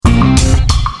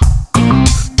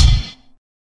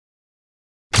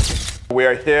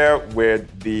We're here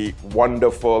with the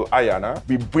wonderful Ayana.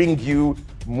 We bring you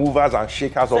movers and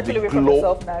shakers of the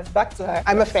globe. Back to her.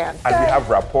 I'm a fan. And we have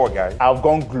rapport, guys. I've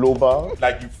gone global.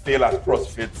 Like you fail at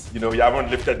CrossFit, you haven't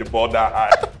lifted the ball that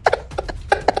high.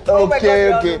 Okay.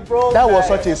 That was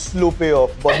such a slow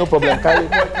payoff, but no problem.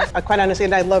 I quite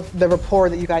understand. I love the rapport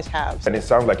that you guys have. And it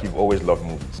sounds like you've always loved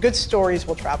movies. Good stories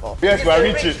will travel. Yes, we're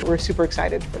reaching. We're super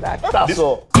excited for that. That's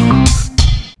all.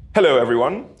 Hello,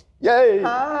 everyone. Yay.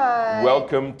 Hi.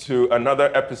 Welcome to another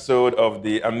episode of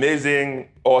the amazing,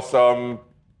 awesome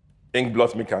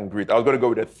Inkblot Meet and Greet. I was going to go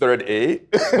with a third A,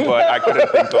 but I couldn't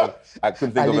think of a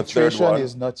third Alliteration one.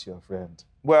 is not your friend.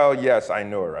 Well, yes, I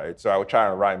know, right? So I would try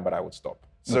and rhyme, but I would stop.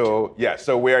 So,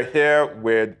 so we're here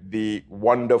with the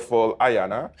wonderful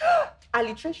Ayana.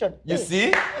 Alliteration. You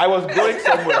see, I was going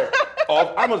somewhere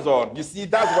of Amazon. You see,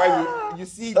 that's why you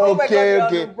see. Okay.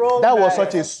 That was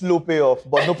such a slow payoff,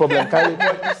 but no problem.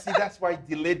 But you see, that's why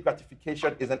delayed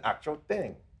gratification is an actual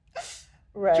thing.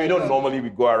 Right. So normally we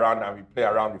go around and we play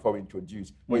around before we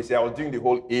introduce. But you see, I was doing the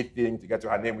whole A thing to get to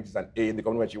her name, which is an A. In the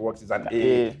company where she works is an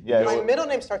A. Yes. My middle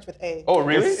name starts with A. Oh,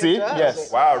 really? See? It does.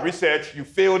 Yes. Wow, research, you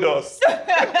failed us.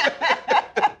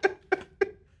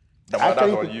 That's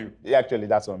on you. Actually,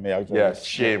 that's on me. Actually. Yes,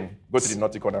 shame. Go to the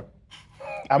naughty corner.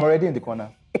 I'm already in the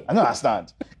corner. I don't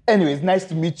understand. Anyways, nice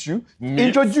to meet you.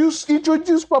 Introduce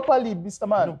properly, Mr.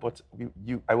 Man. No, but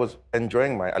I was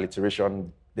enjoying my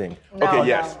alliteration thing. No, okay,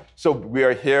 yes. no. So we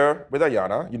are here with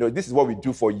Ayana. This is what we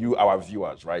do for you, our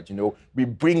viewers, right? We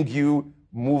bring you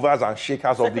movers and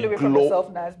shakers of the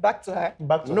globe. Back to her.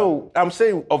 No, I'm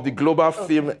saying of the global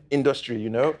film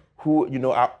industry,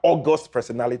 who, are august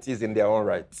personalities in their own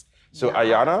rights. So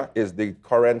Ayana is the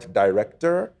current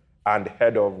director and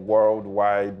head of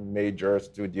worldwide major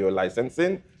studio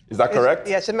licensing. Is that correct?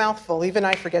 Yeah, it's a mouthful. Even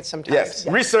I forget sometimes. Yes.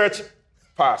 Research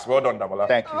pass. Well done, Damola.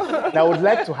 Thank you. Now, I would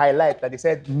like to highlight that they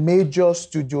said major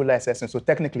studio licensing. So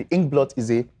technically, Inkblot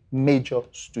is a major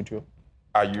studio.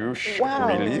 Are you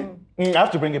really? I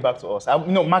have to bring it back to us.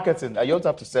 Marketing. You also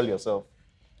have to sell yourself.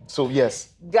 So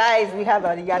yes. Guys, we have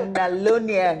a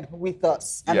Yanalonian with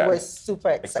us, and Yes. we're super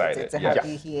excited to have Yeah.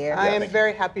 you here. I am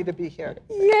very happy to be here.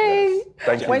 Yay!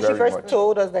 Thank you When she very first much.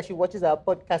 told us that she watches our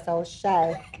podcast, I was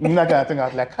shy. That kind of thing. I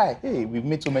was like, hi, hey, we've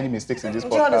made so many mistakes in this Do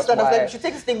podcast. you understand? I was Why? like, we should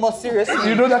take this thing more seriously.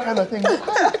 You know that kind of thing.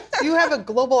 You have a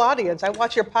global audience. I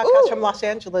watch your podcast Ooh. from Los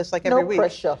Angeles like every No week.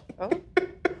 pressure.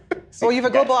 Oh, you have a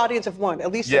global audience of one,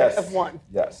 at least Yes. of one.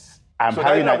 Yes. I'm So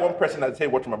having now you a- have one person that say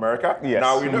watch from America. Yes.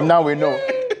 Now we know. Now we know.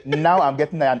 Now I'm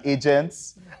getting an agent.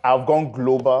 I've gone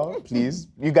global, please.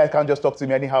 You guys can't just talk to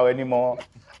me anyhow anymore.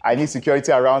 I need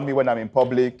security around me when I'm in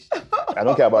public. I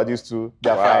don't care about these two.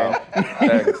 They're Wow.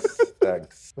 fine.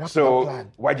 Thanks. have So a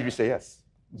plan. why did you say yes?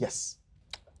 Yes.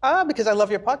 Because I love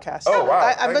your podcast. Oh, wow.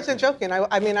 I'm Thank not even joking.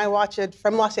 I watch it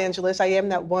from Los Angeles. I am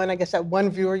that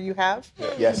one viewer you have.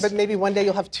 Yes. But maybe one day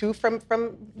you'll have two from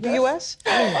the US.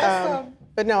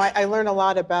 But no, I learn a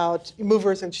lot about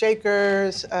movers and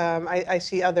shakers. I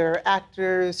see other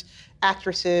actors,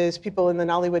 actresses, people in the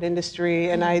Nollywood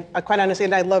industry, and I quite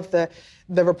understand. I love the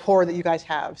rapport that you guys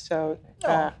have. So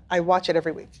I watch it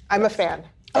every week. I'm a fan.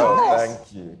 Oh,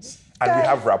 thank you. And we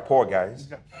have rapport, guys.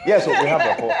 Yeah, so we have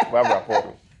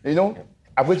rapport.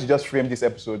 I'm going to just frame this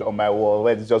episode on my wall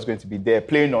where it's just going to be there,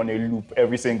 playing on a loop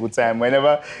every single time.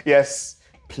 Whenever, yes,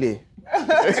 play.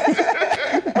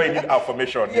 When you need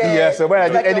affirmation. Yeah, so when I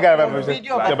need any kind of information,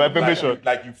 video yeah, my information.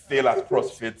 Like you fail at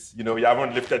CrossFit, you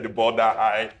haven't lifted the ball that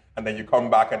high, and then you come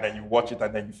back and then you watch it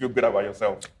and then you feel good about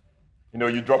yourself.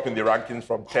 You drop in the rankings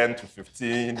from 10 to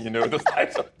 15, those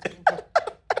types of things.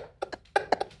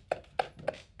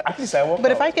 At least I won't.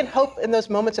 But if I can help in those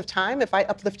moments of time, if I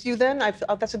uplift you, then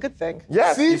that's a good thing.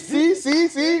 Yes.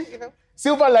 See?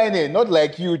 Silver lining, not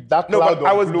like you, dark No, cloud but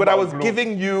I of was, gloom but I and was gloom.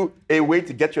 giving you a way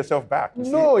to get yourself back. You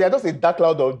see? No, you're just a dark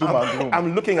cloud of doom and gloom.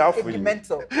 I'm looking out for you.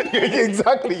 Mental.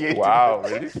 Exactly. Wow,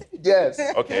 really? Yes.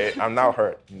 Okay, I'm now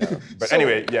hurt. But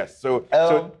anyway, yes. So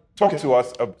talk to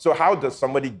us. So how does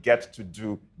somebody get to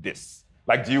do this?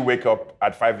 Like, do you wake up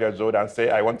at 5 years old and say,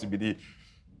 I want to be the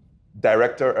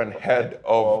director and head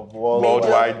of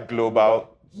worldwide global...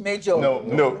 Major.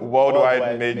 No,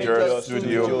 worldwide major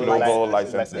studio global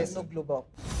There's licenses. no global.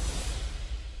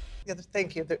 Yeah,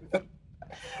 thank you.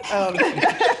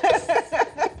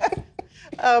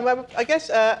 I guess,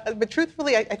 but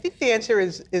truthfully, I think the answer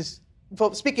is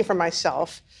well, speaking for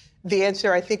myself, the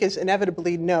answer I think is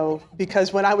inevitably no,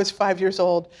 because when I was 5 years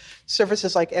old,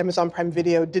 services like Amazon Prime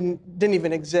Video didn't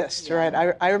even exist, right?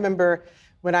 I remember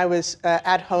when I was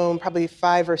at home, probably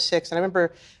 5 or 6, and I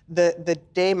remember the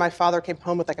day my father came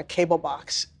home with like a cable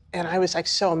box And I was like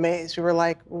so amazed. We were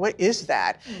like, what is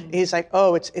that? And he's like,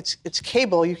 oh, it's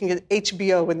cable. You can get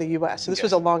HBO in the US. So this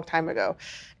was a long time ago.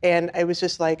 And it was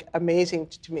just like amazing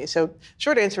to me. So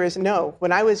short answer is no.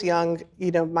 When I was young,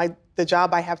 the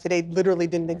job I have today literally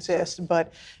didn't exist.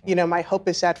 But, my hope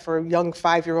is that for young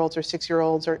 5-year-olds or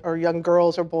 6-year-olds or young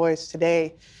girls or boys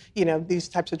today, these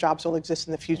types of jobs will exist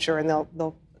in the future and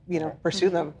they'll pursue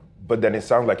them. But then it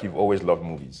sounds like you've always loved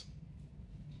movies.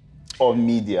 Or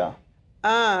media.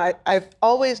 I've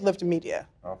always loved media.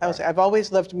 Okay. I would say I've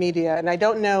always loved media, and I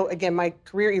don't know. Again, my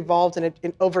career evolved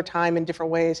in over time in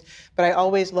different ways, but I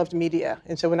always loved media.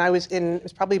 And so when I was it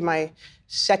was probably my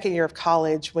second year of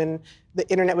college when the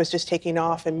internet was just taking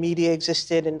off and media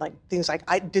existed, and like things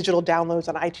like digital downloads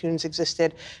on iTunes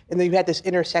existed, and then you had this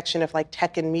intersection of like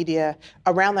tech and media.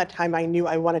 Around that time, I knew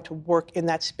I wanted to work in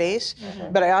that space,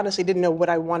 but I honestly didn't know what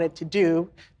I wanted to do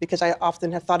because I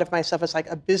often have thought of myself as like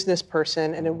a business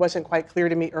person, and it wasn't quite clear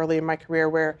to me early in my career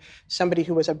where somebody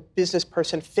who was a business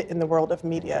person fit in the world of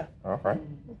media. Okay.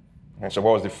 And so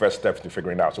what was the first steps to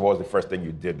figuring out? So what was the first thing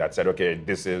you did that said, okay,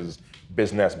 this is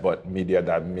business, but media,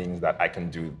 that means that I can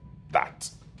do that?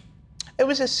 It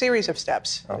was a series of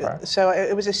steps. Okay. So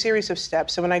it was a series of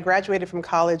steps. So when I graduated from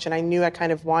college and I knew I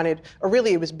kind of wanted, or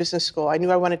really it was business school, I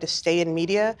knew I wanted to stay in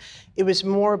media. It was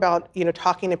more about,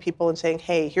 talking to people and saying,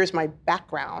 hey, here's my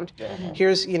background.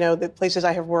 Here's, the places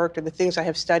I have worked or the things I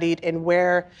have studied, and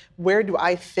where do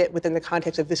I fit within the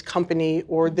context of this company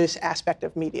or this aspect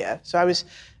of media. So I was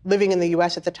living in the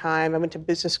US at the time. I went to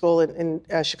business school in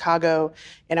Chicago,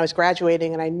 and I was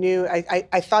graduating, and I knew,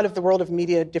 I thought of the world of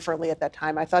media differently at that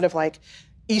time. I thought of like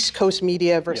East Coast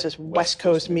media versus West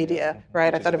Coast media,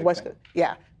 right? I thought of West Coast,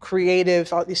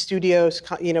 creatives, all these studios,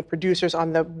 producers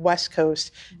on the West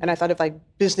Coast, and I thought of like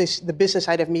the business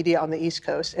side of media on the East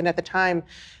Coast. And at the time,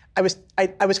 I was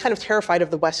kind of terrified of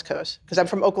the West Coast because I'm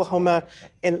from Oklahoma,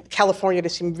 and California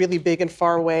just seemed really big and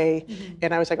far away,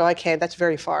 and I was like, oh, I can't, that's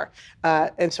very far.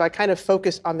 And so I kind of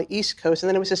focused on the East Coast, and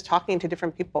then it was just talking to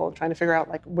different people and trying to figure out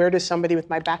like, where does somebody with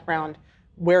my background,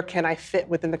 where can I fit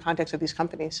within the context of these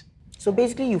companies? So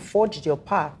basically you forged your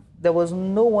path. There was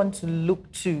no one to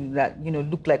look to that,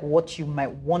 looked like what you might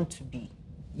want to be.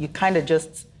 You kind of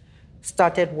just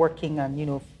started working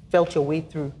and, felt your way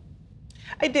through.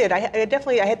 I did. I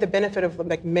had the benefit of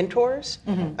like mentors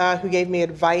who gave me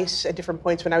advice at different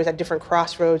points when I was at different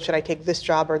crossroads. Should I take this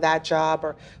job or that job,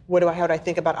 or how do I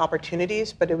think about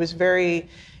opportunities? But it was very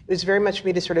much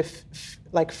me to sort of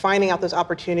like finding out those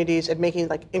opportunities and making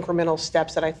like incremental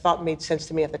steps that I thought made sense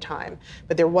to me at the time.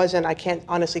 But there wasn't. I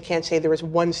honestly can't say there was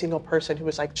one single person who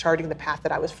was like charting the path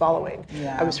that I was following.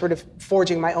 Yeah. I was sort of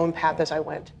forging my own path as I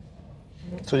went.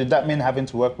 So did that mean having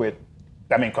to work with?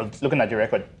 Cause looking at your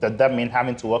record, does that mean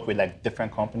having to work with like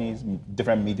different companies,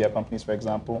 different media companies, for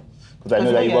example? Because I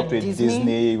know that you worked with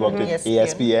Disney, you worked with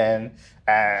ESPN.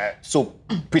 So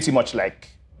pretty much like,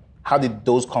 how did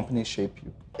those companies shape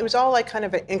you? It was all like kind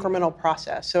of an incremental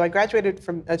process. So I graduated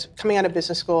from coming out of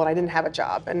business school, and I didn't have a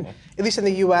job. And at least in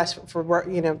the U.S.,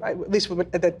 at least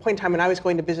at the point in time when I was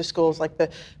going to business schools, like the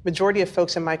majority of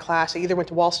folks in my class, they either went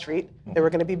to Wall Street, they were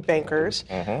going to be bankers,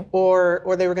 or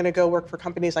they were going to go work for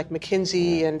companies like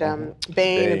McKinsey and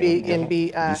Bain and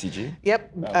be BCG.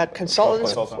 Yep,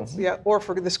 consultants. Yeah, or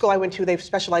for the school I went to, they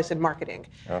specialized in marketing.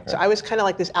 Okay. So I was kind of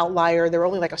like this outlier. There were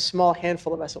only like a small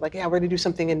handful of us. So like, yeah, we're going to do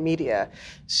something in media.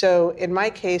 So in my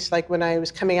case, like when I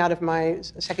was coming out of my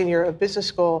second year of business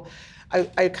school,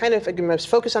 I kind of, again, I was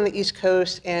focused on the East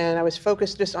Coast, and I was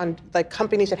focused just on like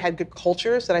companies that had good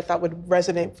cultures that I thought would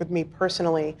resonate with me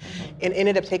personally, and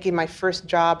ended up taking my first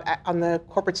job on the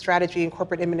corporate strategy and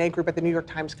corporate M&A group at the New York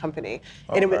Times Company.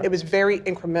 Okay. And it was very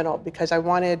incremental because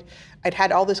I'd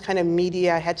had all this kind of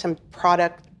media, I had some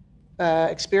product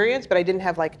experience, but I didn't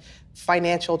have like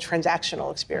financial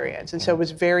transactional experience. And so it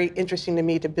was very interesting to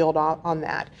me to build on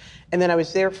that. And then I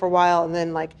was there for a while, and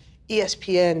then like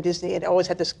ESPN, Disney, it always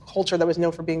had this culture that was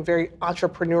known for being very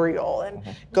entrepreneurial and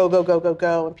go, go, go, go,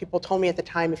 go. And people told me at the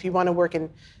time, if you want to work in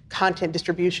content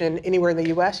distribution anywhere in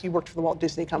the US, you worked for the Walt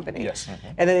Disney Company. Yes.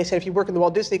 And then they said, if you work in the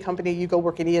Walt Disney Company, you go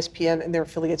work in ESPN and their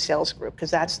affiliate sales group,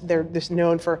 because they're just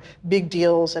known for big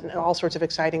deals and all sorts of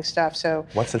exciting stuff. So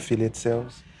what's affiliate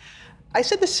sales? I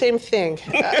said the same thing.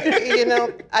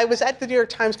 I was at the New York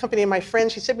Times Company, and my friend,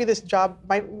 she sent me this job.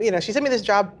 She sent me this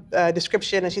job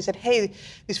description, and she said, "Hey,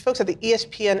 these folks at the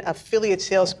ESPN affiliate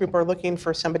sales group are looking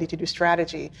for somebody to do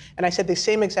strategy." And I said the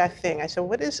same exact thing. I said,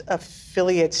 "What is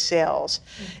affiliate sales?"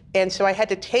 And so I had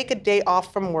to take a day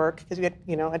off from work because I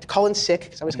had to call in sick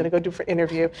because I was going to go do for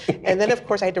interview, and then of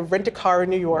course I had to rent a car in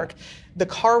New York. The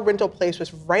car rental place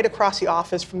was right across the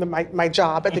office from my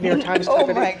job at the New York Times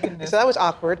Company. Oh my goodness! So that was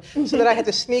awkward. So that I had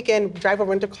to sneak in, drive a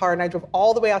rental car, and I drove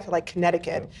all the way out to like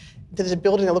Connecticut. There's a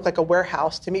building that looked like a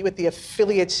warehouse to meet with the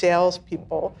affiliate sales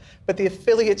people. But the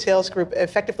affiliate sales group,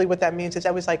 effectively what that means is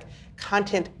that was like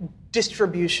content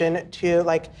distribution to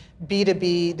like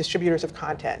B2B distributors of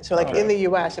content. So like in the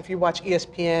US, if you watch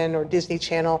ESPN or Disney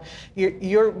Channel,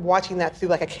 you're watching that through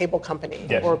like a cable company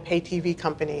or a pay TV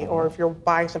company, or if you're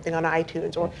buying something on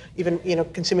iTunes or even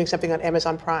consuming something on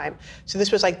Amazon Prime. So this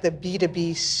was like the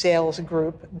B2B sales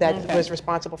group that was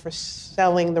responsible for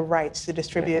selling the rights to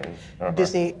distribute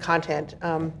Disney content.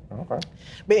 But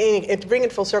anyway, to bring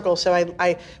it full circle, so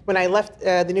I when I left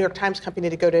the New York Times company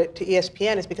to go to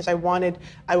ESPN is because I wanted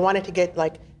to get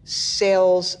like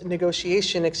sales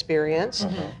negotiation experience.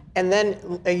 And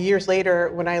then years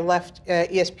later, when I left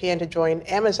ESPN to join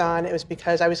Amazon, it was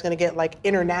because I was going to get like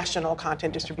international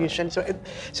content distribution. So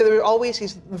there were always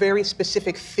these very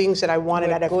specific things that I wanted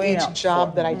out of each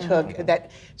job that I took.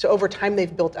 So over time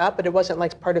they've built up, but it wasn't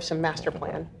like part of some master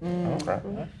plan.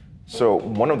 So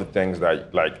one of the things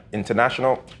that like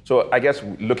international, so I guess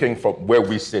looking from where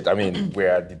we sit, I mean,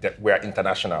 we're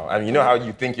international. I mean, you know how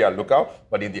you think you're local,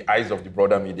 but in the eyes of the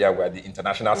broader media, we're the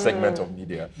international segment of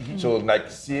media. So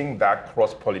like seeing that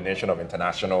cross-pollination of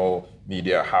international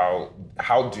media, how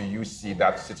do you see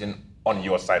that sitting on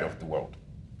your side of the world?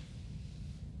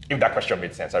 If that question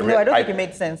made sense. I don't think it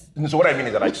made sense. So what I mean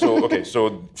is that, like,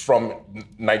 so from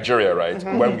Nigeria, right,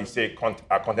 when we say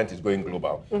our content is going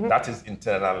global, that is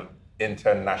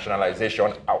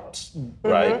internationalization out,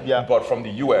 right? Yeah. But from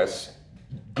the US,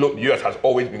 US has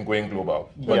always been going global.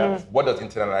 But what does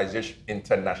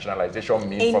internationalization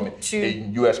mean from a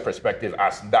US perspective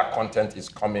as that content is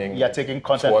coming? Yeah, taking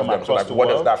content from across so like, the what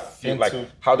world. Does that feel like?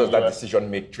 How does that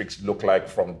decision matrix look like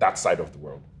from that side of the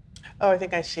world? Oh, I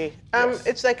think I see. I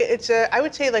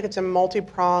would say like it's a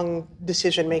multi-pronged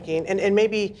decision making, and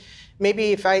maybe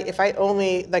if I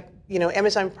only like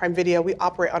Amazon Prime Video, we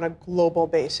operate on a global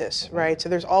basis, right? So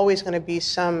there's always going to be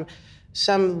some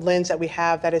lens that we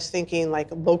have that is thinking like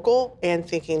local and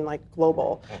thinking like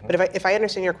global. But if I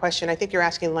understand your question, I think you're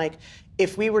asking like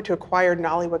if we were to acquire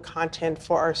Nollywood content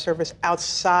for our service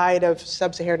outside of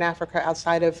Sub-Saharan Africa,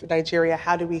 outside of Nigeria,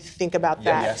 how do we think about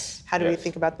that? How do we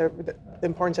think about the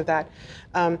importance of that?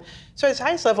 So at its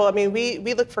highest level, I mean,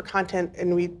 we look for content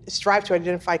and we strive to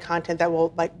identify content that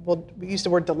will we use the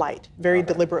word delight very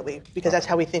deliberately, because that's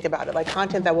how we think about it. Like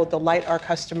content that will delight our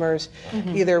customers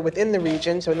either within the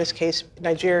region, so in this case,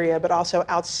 Nigeria, but also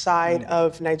outside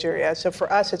of Nigeria. So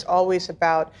for us, it's always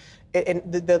about, and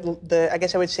I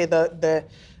guess I would say the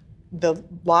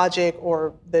logic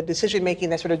or the decision making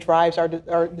that sort of drives our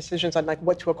decisions on like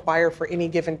what to acquire for any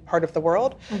given part of the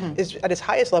world is at its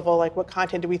highest level like what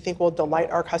content do we think will delight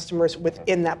our customers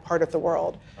within that part of the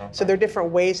world. So there are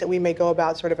different ways that we may go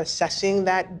about sort of assessing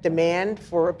that demand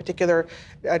for a particular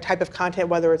type of content,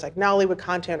 whether it's like Nollywood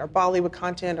content or Bollywood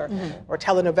content or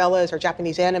telenovelas or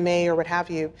Japanese anime or what have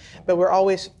you. But we're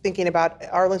always thinking about,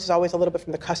 our lens is always a little bit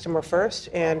from the customer first,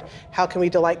 and how can we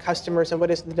delight customers and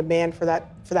what is the demand for that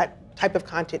type of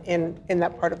content in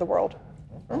that part of the world.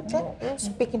 Okay.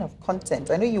 Speaking of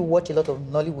content, I know you watch a lot of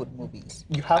Nollywood movies.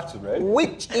 You have to, right?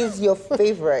 Which is your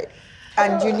favorite?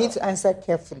 And you need to answer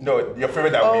carefully. No, your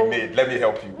favorite that we made. Let me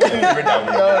help you. Your favorite that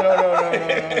we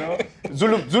made. No.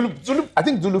 Zulu. I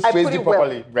think Zulu phrased it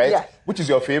properly, right? Yeah. Which is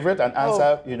your favorite? And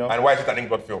answer, And why is it an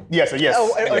English film? Yes. And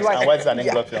why is it an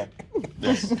English film?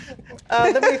 Yes.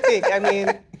 Let me think. I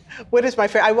mean, what is my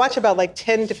favorite? I watch about like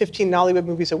 10 to 15 Nollywood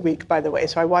movies a week, by the way,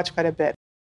 so I watch quite a bit.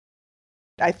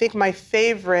 I think my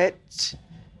favorite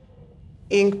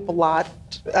Inkblot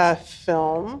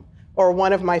film, or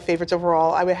one of my favorites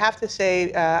overall, I would have to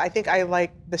say, I think I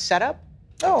like The Setup.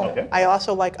 Oh. Okay. I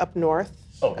also like Up North.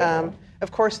 Okay.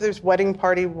 Of course, there's Wedding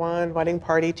Party 1, Wedding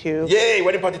Party 2. Yay,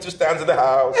 Wedding Party 2 stands in the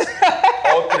house.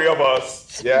 All three of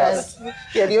us. Yes.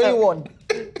 Yeah, the only one.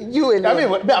 You alone. I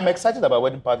mean, I'm excited about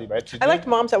Wedding Party, right? I liked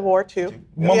Moms at War too.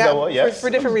 Moms at War, yes.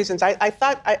 For different reasons. I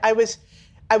thought I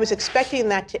was expecting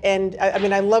that to end. I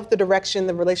mean, I love the direction,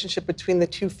 the relationship between the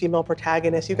two female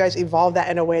protagonists. You guys evolved that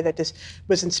in a way that just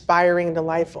was inspiring and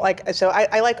delightful. So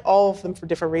I like all of them for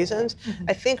different reasons.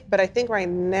 I think right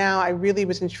now I really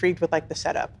was intrigued with like The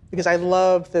Setup, because I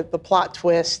love the plot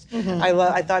twist.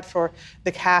 I thought for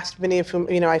the cast, many of whom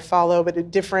I follow,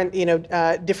 but different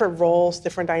different roles,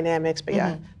 different dynamics. But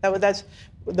yeah,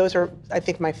 those are I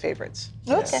think my favorites.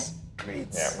 Okay. Yes. Great.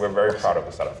 Yeah, we're very proud of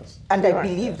The Setup. And I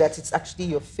believe that it's actually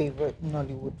your favorite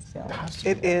Nollywood film.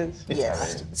 It is.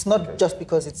 Yes. It's not just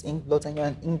because it's Inkblot and you're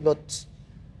an Inkblot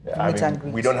meet and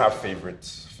greet. We don't have favorite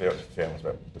films,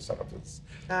 but The Setup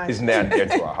is near and dear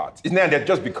to our hearts. It's near and dear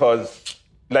just because,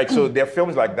 so there are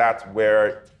films like that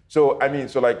where, So I mean,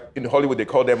 so like in Hollywood, they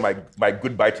call them my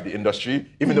goodbye to the industry.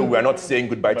 Even though we are not saying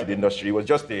goodbye to the industry, it was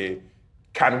just a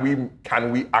can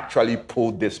we actually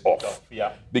pull this off?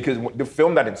 Yeah. Because the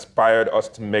film that inspired us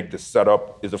to make the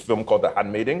setup is a film called The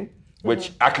Handmaiden,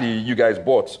 which actually you guys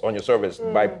bought on your service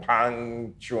by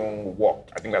Pan Chung Wook.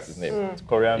 I think that's his name. It's a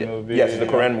Korean movie. Yes, it's a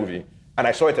Korean movie. And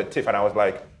I saw it at TIFF and I was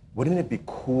like, wouldn't it be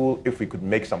cool if we could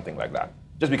make something like that?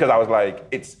 Just because I was like,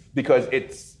 it's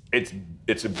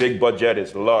a big budget,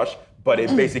 it's lush, but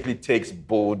it basically takes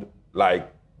bold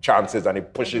like chances and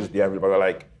it pushes the envelope.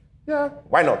 Like, yeah,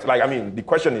 why not? Like, I mean, the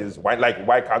question is,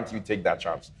 why can't you take that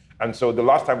chance? And so the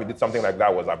last time we did something like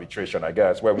that was Arbitration, I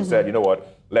guess, where we said, you know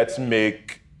what, let's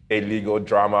make a legal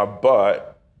drama,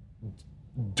 but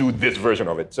do this version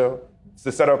of it. So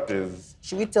the setup is...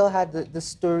 Should we tell her the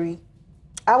story?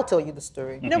 I'll tell you the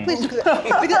story. No, please, because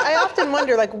I often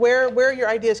wonder, like, where your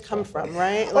ideas come from,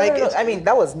 right? Like, no. I mean,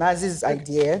 that was Naz's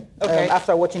idea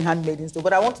after watching Handmaid's Tale.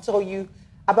 But I want to tell you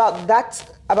about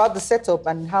the setup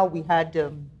and how we had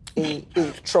a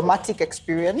traumatic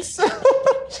experience.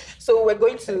 So we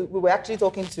were actually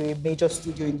talking to a major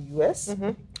studio in the US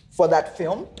for that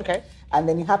film. Okay. And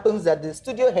then it happens that the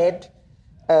studio head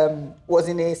was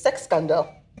in a sex scandal.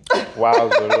 Wow,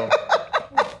 Zoro.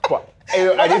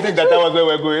 I didn't think that was where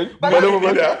we're going.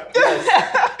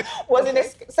 Was in a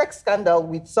sex scandal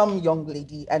with some young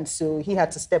lady, and so he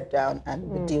had to step down, and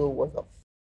the deal was off.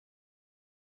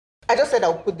 I just said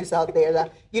I'll put this out there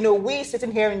that, we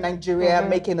sitting here in Nigeria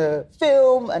making a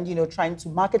film and, trying to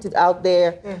market it out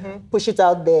there, push it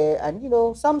out there,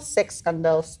 and, some sex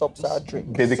scandal stops our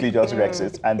dreams. Basically just wrecks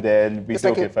it. And then we It's say,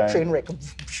 like okay, a fine. train wreck.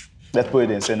 Let's put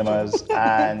it in cinemas.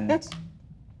 And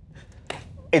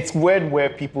it's weird where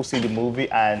people see the movie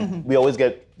and we always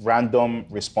get random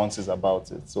responses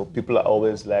about it. So people are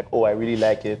always like, oh, I really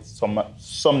like it. Some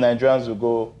Nigerians will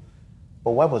go,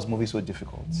 but why was the movie so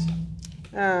difficult?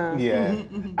 Yeah.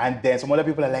 And then some other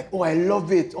people are like, oh, I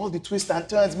love it. All the twists and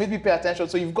turns made me pay attention.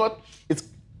 So it's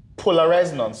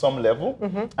polarizing on some level.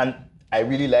 And I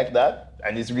really like that.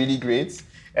 And it's really great.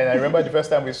 And I remember the first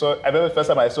time I saw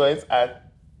it, and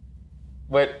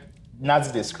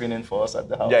Naz did a screening for us at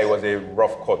the house. Yeah, it was a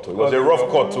rough cut too. It was a rough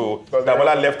cut too.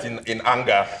 Damola left in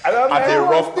anger at a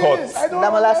rough cut.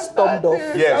 Damola stormed off.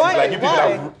 Yes, Why? like you people Why?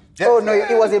 have... Oh, no,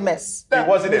 it was a mess. It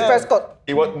wasn't The first cut.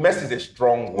 Mess is a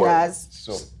strong word. Naz.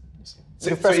 So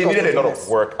The it first cut needed was a lot a of mess.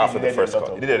 work after It the needed first a lot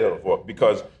cut. of It needed a lot of work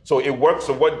because so it worked.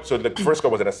 So the first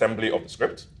cut was an assembly of the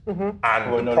script,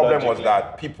 and the problem was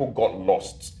that people got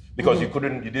lost because you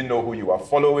didn't know who you were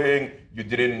following. You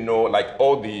didn't know like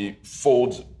all the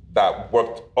folds that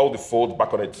worked, all the folds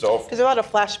back on itself. there's a lot of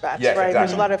flashbacks, Yes, right?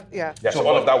 There's a exactly. lot of, yeah. Yeah, so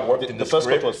all of that worked in The the first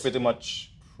cut script. was pretty much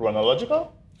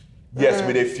chronological. Yes,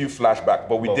 with a few flashbacks,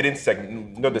 but we didn't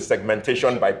the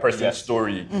segmentation by person's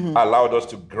story allowed us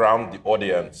to ground the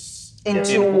audience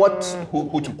Into what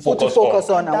who to to focus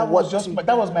on and what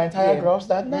That was my entire grouse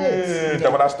that night.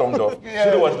 Damola stormed off.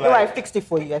 Zulu was No, I like, fixed it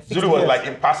for you. Zulu was like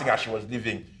in passing as she was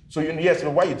leaving. So yes,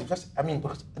 why you did? Because let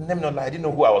me not lie, I didn't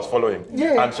know who I was following.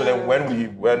 Yeah. And so then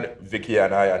when Vicky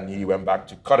and I and Nii went back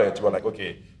to cut it, we were like,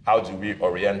 okay, how do we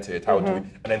orient it? How do we?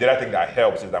 And then the other thing that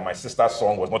helps is that my sister's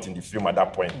song was not in the film at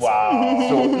that point. Wow.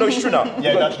 So no, it's true now.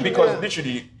 Yeah, that's true. because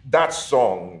literally that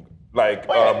song, like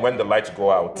when the lights go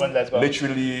out, When the Lights Go Out.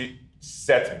 literally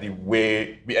set the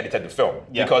way we edited the film.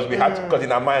 Yeah. Because we had because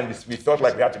in our mind we felt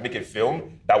like we had to make a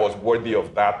film that was worthy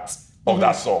of that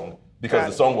song. Because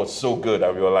the song was so good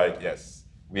that we were like, yes,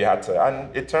 we had to. And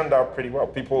it turned out pretty well.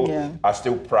 People are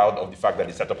still proud of the fact that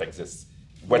the setup exists.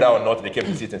 Whether or not they came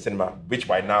to see it in cinema, which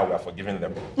by now we are forgiving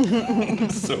them.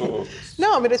 So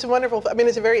No, I mean, it's a wonderful,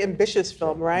 it's a very ambitious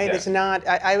film, right? Yeah. It's not,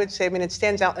 I would say, it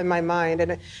stands out in my mind.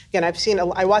 And again,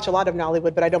 I watch a lot of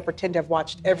Nollywood, but I don't pretend to have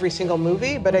watched every single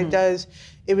movie, but it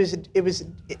was,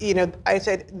 I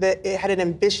said that it had an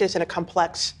ambitious and a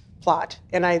complex plot.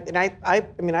 And I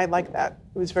like that.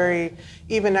 It was very,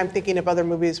 even I'm thinking of other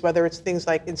movies, whether it's things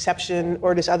like Inception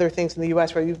or just other things in the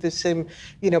US where you have the same,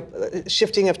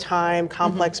 shifting of time,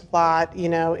 complex plot,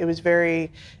 it was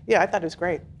very, I thought it was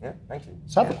great. yeah, thank you.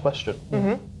 So I have a question.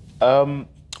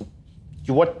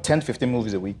 You watch 10, 15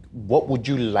 movies a week. What would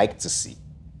you like to see?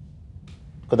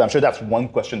 Because I'm sure that's one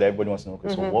question that everybody wants to know.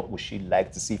 Okay, so what would she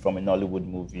like to see from a Nollywood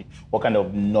movie? What kind of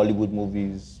Nollywood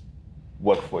movies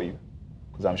work for you?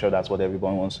 Because I'm sure that's what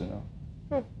everyone wants to know.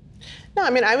 No,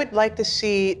 I would like to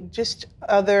see just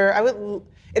other,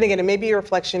 and again, it may be a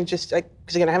reflection just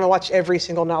because again, I haven't watched every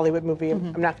single Nollywood movie.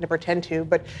 I'm not going to pretend to,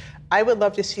 but I would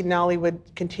love to see Nollywood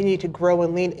continue to grow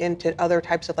and lean into other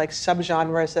types of like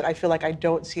subgenres that I feel like I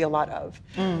don't see a lot of.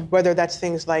 Whether that's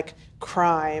things like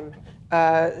crime,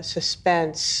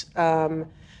 suspense,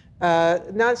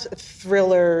 not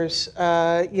thrillers.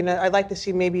 I'd like to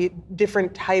see maybe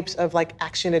different types of like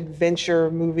action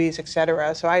adventure movies,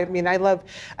 etc. So I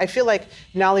feel like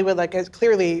Nollywood, like has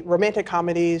clearly romantic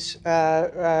comedies,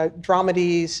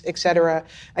 dramedies, etc.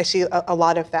 I see a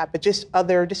lot of that, but just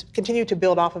continue to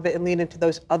build off of it and lean into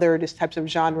those other just types of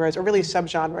genres or really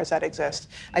subgenres that exist.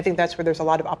 I think that's where there's a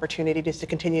lot of opportunity just to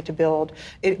continue to build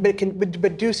it,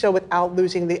 but do so without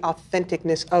losing the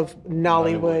authenticness of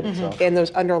Nollywood and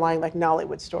those underlying like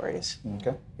Nollywood stories.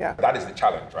 Okay. Yeah. That is the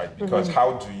challenge, right? Because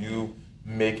how do you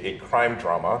make a crime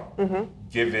drama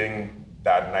giving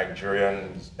that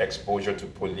Nigerians' exposure to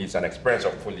police and experience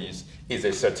of police is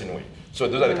a certain way? So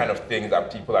those are the kind of things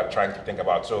that people are trying to think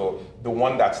about. So the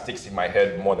one that sticks in my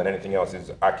head more than anything else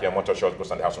is Aki Omotosho's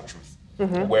Ghost and the House of Truth,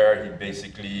 where he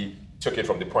basically took it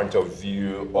from the point of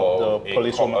view of an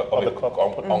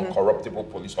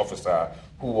uncorruptible police officer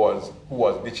who was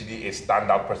literally a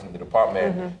standout person in the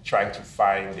department trying to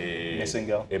find a missing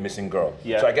girl.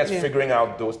 Yeah. So I guess figuring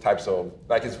out those types of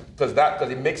because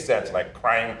it makes sense, like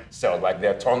crime cells, like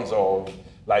there are tons of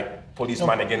like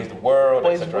policemen against the world,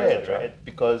 But it's etc. weird, right?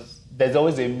 Because there's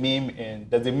always a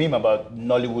meme about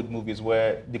Nollywood movies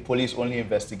where the police only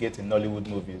investigate in Nollywood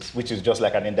movies, which is just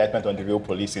like an indictment on the real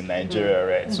police in Nigeria,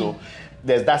 right? So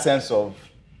there's that sense of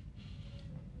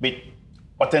we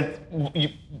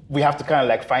have to kind of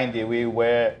like find a way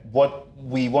where what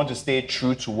we want to stay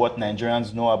true to what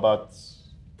Nigerians know about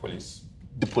Police.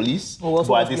 the police, But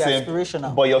also want to be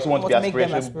aspirational. But you also want to be make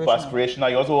them aspirational.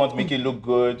 You also want to make it look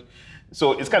good.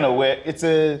 So it's kind of where it's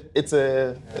an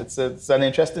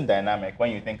interesting dynamic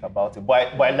when you think about it.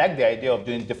 But I like the idea of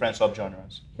doing different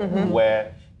subgenres.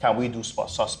 Where can we do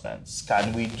suspense?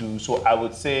 Can we do I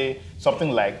would say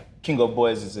something like King of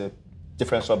Boys is a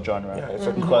different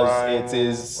subgenre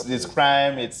because it's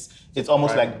crime. It's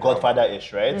almost crime, like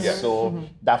Godfather-ish, right? Yeah. So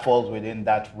that falls within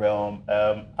that realm.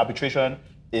 Arbitration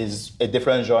is a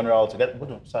different genre altogether.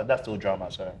 So that's still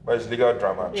drama, sorry. But it's legal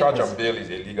drama. Charge and bail is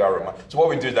a legal romance. So what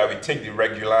we do is that we take the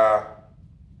regular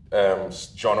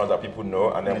genres that people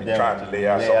know and then we try and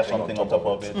layer something on top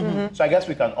of it. So I guess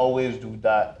we can always do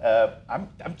that.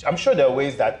 I'm sure there are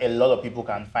ways that a lot of people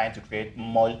can find to create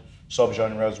more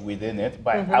subgenres within it,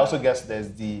 but I also guess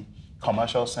there's the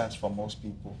commercial sense for most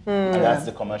people. And that's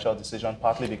the commercial decision,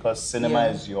 partly because cinema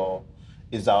is your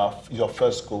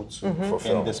first go-to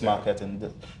in this market,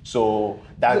 so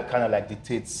that kind of like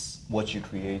dictates what you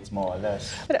create more or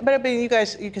less. But I mean, you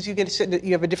guys, because you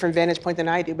have a different vantage point than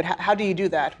I do. But how do you do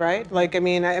that, right? Like, I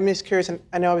mean, I'm just curious. And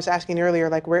I know I was asking earlier,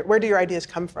 like, where do your ideas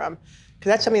come from?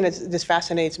 Because that's something that just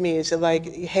fascinates me. Is it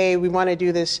like, hey, we want to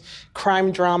do this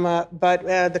crime drama, but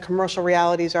the commercial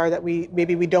realities are that we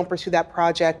don't pursue that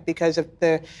project because of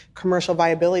the commercial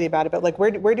viability about it. But like,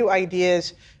 where do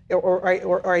ideas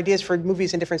or ideas for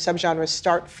movies in different subgenres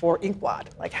start for Inkblot?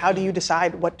 Like, how do you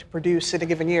decide what to produce in a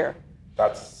given year?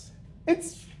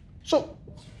 It's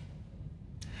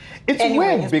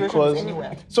weird because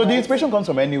the inspiration comes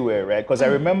from anywhere, right? Because I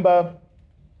remember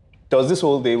there was this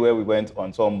whole day where we went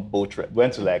on some boat trip,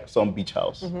 went to like some beach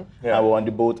house, and we're on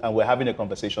the boat and we're having a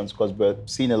conversation because we're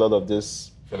seeing a lot of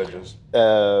this villages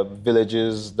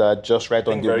that just right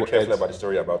on the boat. Very careful about the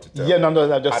story I'm about to tell. Yeah, no,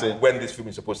 I'm just saying. When this film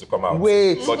is supposed to come out.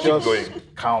 Wait, but keep going.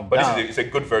 Calm but down. It's a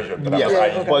good version.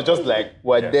 But just like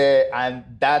we're there, and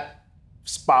that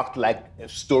sparked like a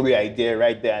story idea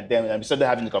right there and then. And we started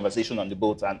having the conversation on the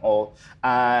boat and all.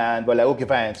 And we're like, okay,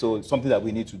 fine. So it's something that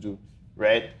we need to do,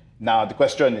 right? Now the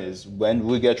question is, when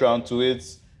we get around to it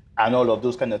and all of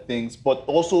those kind of things. But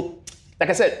also, like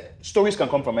I said, stories can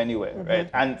come from anywhere, right?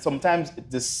 And sometimes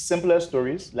the simpler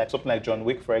stories, like something like John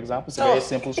Wick, for example, it's a very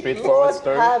simple, straightforward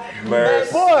story.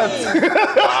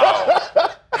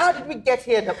 How did we get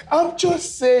here? I'm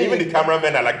just saying. Even the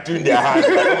cameramen are like doing their hands,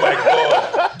 like, oh my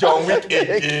God, John Wick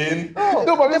again.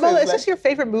 Is this your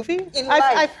favorite movie?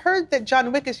 I've heard that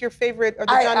John Wick is your favorite, or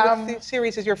the John Wick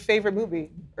series is your favorite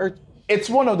movie. It's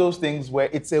one of those things where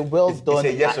it's a well-done...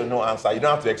 It's a yes or no answer. You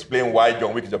don't have to explain why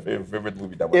John Wick is your favorite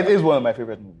movie. It is one of my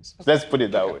favorite movies. Let's put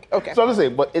it that way. Okay. So I'm just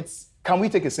saying, but can we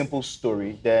take a simple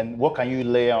story, then what can you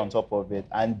layer on top of it?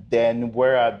 And then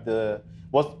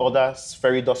what other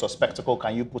fairy dust or spectacle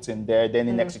can you put in there? Then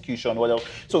in execution, what else?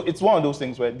 So it's one of those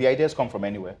things where the ideas come from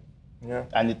anywhere. Yeah.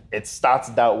 And it starts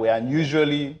that way. And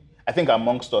usually, I think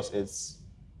amongst us, it's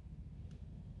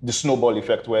the snowball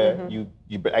effect where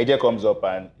the idea comes up,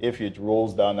 and if it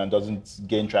rolls down and doesn't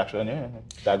gain traction,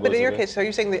 that goes. But in your case, so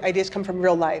you're saying the ideas come from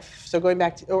real life. So going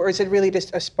back to, or is it really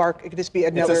just a spark? It could just be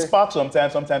another. It's a spark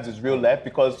sometimes. Sometimes it's real life,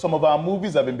 because some of our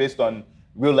movies have been based on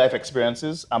real life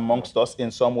experiences amongst us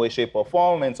in some way, shape, or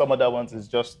form, and some other ones is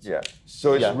just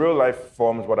So it's real life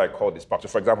forms what I call the spark. So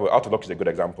for example, Out of Luck is a good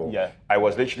example. I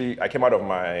came out of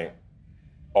my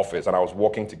office and I was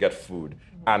walking to get food,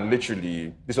 and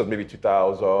literally this was maybe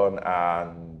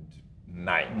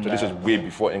 2009. So this was way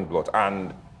before Inkblot,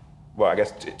 and well, I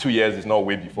guess 2 years is not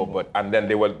way before, and then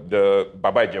they were the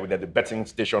Babaji, the betting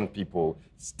station people.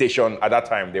 At that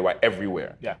time, they were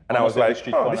everywhere. And I was like,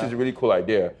 this is a really cool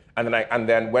idea. And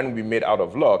then when we made Out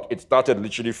of Luck, it started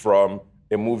literally from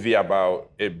a movie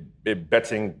about a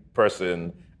betting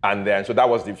person, and then so that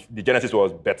was the genesis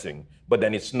was betting, but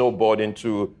then it snowballed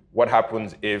into what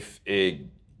happens if a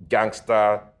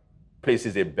gangster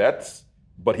places a bet,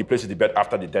 but he places the bet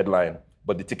after the deadline,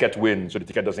 but the ticket wins, so the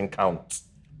ticket doesn't count.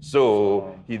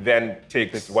 So he then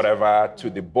takes whatever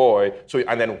to the boy. So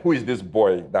and then who is this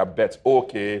boy that bets?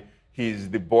 Okay, he's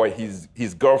the boy.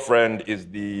 His girlfriend is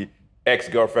the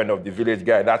ex-girlfriend of the village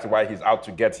guy. That's why he's out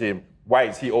to get him. Why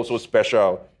is he also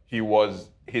special? He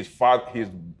was his father.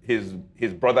 His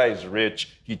brother is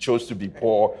rich. He chose to be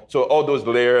poor. So all those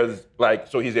layers,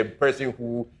 so he's a person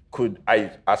who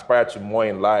I aspire to more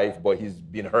in life, but he's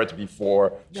been hurt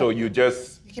before. So you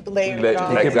just keep layering it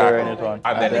on. Exactly.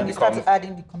 And then you start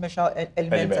adding the commercial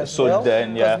element as so well.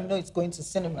 Then, because you know it's going to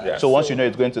cinema. So once you know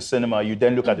it's going to cinema, you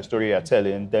then look at the story you're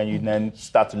telling. Then you then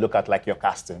start to look at your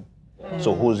casting.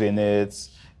 So who's in it,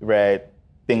 right?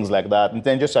 Things like that, and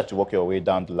then just start to work your way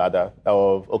down the ladder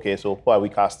of so who are we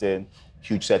casting?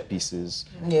 Huge set pieces.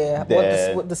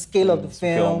 What the scale of the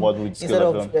film? Instead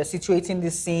of situating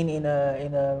this scene in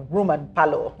a room and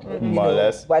parlor, more or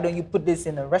less. Why don't you put this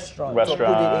in a restaurant? Why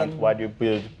do you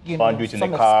do it in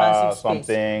a car or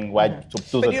something? But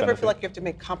do you ever feel like you have to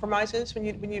make compromises when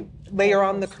you layer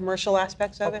on the commercial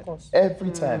aspects of it? Of course.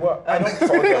 Every time. Well, I don't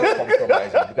call them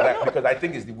compromising because I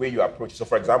think it's the way you approach it. So,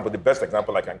 for example, the best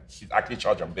example is actually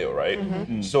Charge and Bill, right?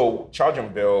 So, Charge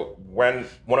and Bill, when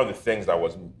one of the things that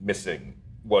was missing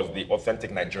was the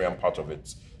authentic Nigerian part of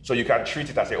it. So you can treat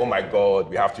it as oh my God,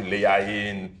 we have to layer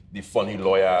in the funny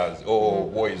lawyers. Oh,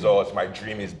 woe is us, my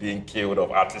dream is being killed of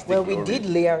artistic glory. We did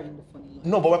layer in the funny lawyers.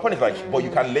 No, but my point is but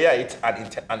you can layer it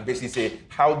and basically say,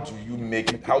 how do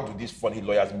these funny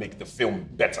lawyers make the film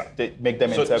better? They make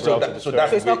them integral to the story.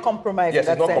 So it's not compromise. Yes,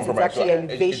 it's not sense. compromise. It's actually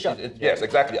elevation. Yes,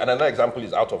 exactly. And another example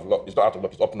is Out of Luck. It's not Out of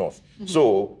Luck, it's Up North.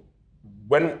 So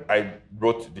when I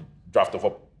wrote the draft of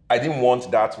Up, I didn't want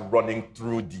that running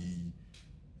through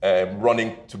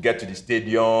running to get to the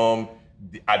stadium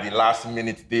at the last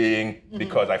minute thing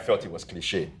because I felt it was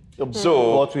cliche.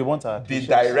 So what we want the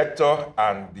director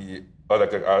and the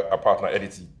other our partner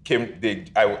editing came. They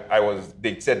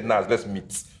said, Naz, let's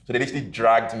meet. So they literally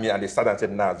dragged me and they sat and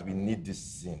said, Naz, we need this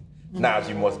scene. Naz,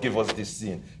 you must give us this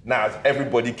scene. Naz,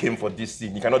 everybody came for this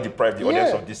scene. You cannot deprive the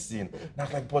audience of this scene. And I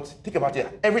was like, but think about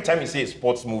it. Every time you see a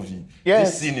sports movie,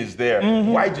 this scene is there.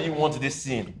 Why do you want this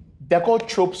scene? They're called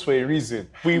tropes for a reason.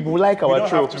 We like our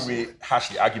tropes. We don't have to rehash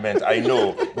the argument. I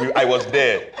know. I was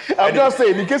there. I'm just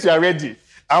saying, in case you are ready.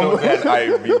 So then I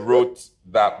rewrote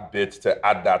that bit to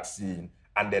add that scene.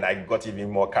 And then I got even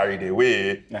more carried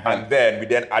away. And then we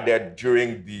added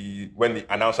when the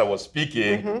announcer was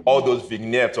speaking, all those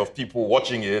vignettes of people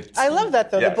watching it. I love that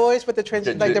though, the boys with the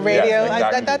radio. Yes,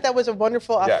 exactly. I thought that was a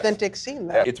wonderful, authentic scene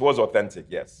there. It was authentic,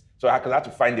 yes. So I had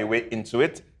to find a way into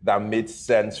it that made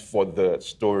sense for the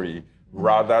story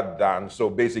rather than, so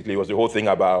basically it was the whole thing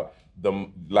about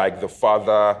the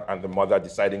father and the mother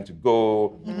deciding to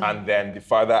go, and then the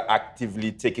father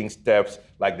actively taking steps,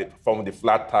 from the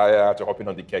flat tire to hopping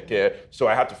on the keke. So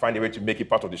I had to find a way to make it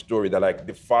part of the story that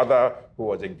the father who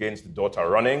was against the daughter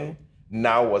running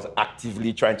now was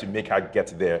actively trying to make her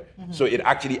get there. So it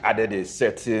actually added a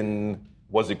certain,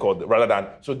 so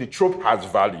the trope has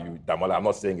value, Damola, I'm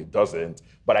not saying it doesn't,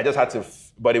 but I just had to,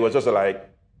 but it was just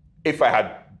if I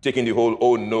had taken the whole,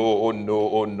 oh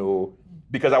no,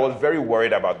 because I was very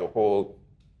worried about the whole,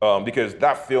 because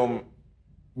that film,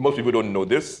 most people don't know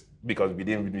this, because we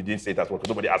didn't say it as well, because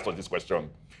nobody asked us this question,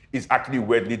 is actually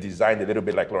weirdly designed a little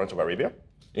bit like Lawrence of Arabia,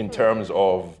 in terms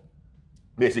of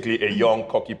basically a young,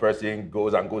 cocky person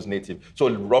goes native.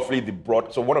 So roughly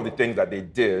so one of the things that they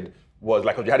did was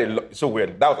so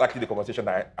weird. That was actually the conversation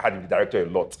that I had with the director a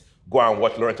lot. Go and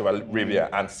watch Lawrence of Arabia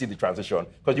and see the transition.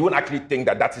 Because you wouldn't actually think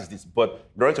that is this. But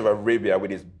Lawrence of Arabia,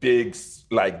 with its big,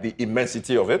 the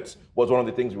immensity of it, was one of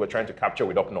the things we were trying to capture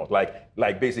with Up North.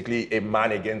 Like basically a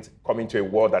man coming to a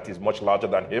world that is much larger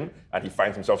than him, and he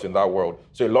finds himself in that world.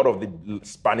 So a lot of the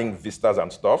spanning vistas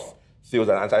and stuff feels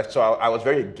an answer. So I was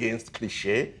very against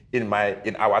cliche in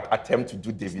our attempt to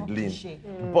do David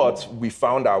Lean. But we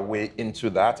found our way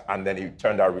into that, and then it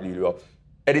turned out really well.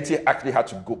 Editing actually had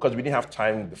to go, because we didn't have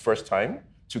time the first time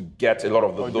to get a lot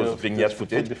of those vignette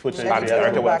footage. The footage. And the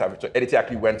director went back. So editing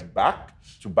actually went back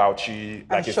to Bauchi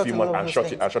like a few months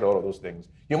and shot all of those things.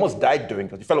 He almost died doing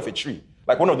because he fell off a tree.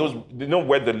 Like one of those, you know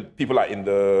where the people are in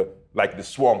the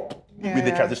swamp with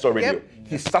the transistor radio.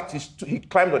 Yep. He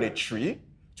climbed on a tree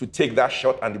to take that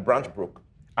shot and the branch broke.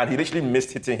 And he literally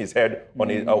missed hitting his head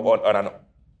on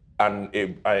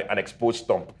an exposed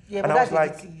stump. Yeah, and I was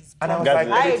like,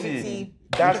 Edity,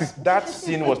 that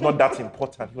scene was not that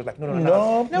important. He was like, no.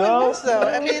 No, it was though.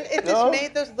 I mean, it just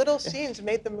made those little scenes,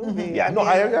 made the movie. Yeah,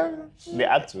 they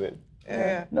add to it.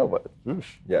 Yeah. No, but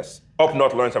yes. Up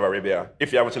north, Lawrence of Arabia.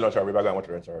 If you haven't seen Lawrence of Arabia, go and watch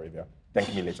Lawrence of Arabia.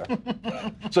 Thank me later.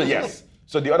 So yes.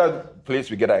 So the other place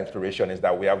we get our inspiration is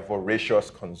that we are voracious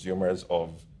consumers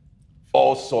of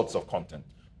all sorts of content.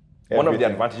 One of the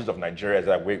advantages of Nigeria is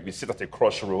that we sit at a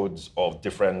crossroads of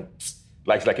different,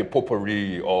 like a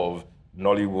potpourri of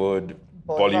Nollywood,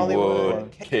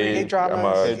 Bollywood,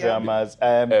 K-dramas,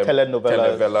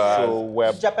 telenovelas. So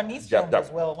we're Japanese films as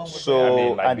well.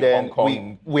 So and then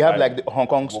we have like the Hong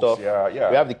Kong stuff. We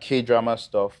have the K-drama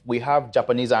stuff. We have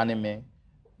Japanese anime.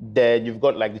 Then you've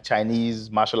got like the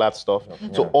Chinese martial arts stuff.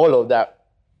 So all of that.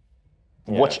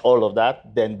 Watch all of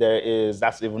that. Then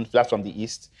that's from the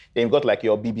East. Then you've got like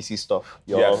your BBC stuff,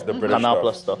 your the British Canal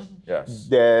Plus stuff. Yes.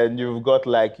 Then you've got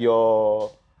like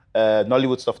your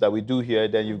Nollywood stuff that we do here.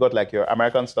 Then you've got like your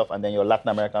American stuff, and then your Latin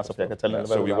American stuff. Like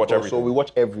so we watch everything. So we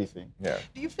watch everything. Yeah.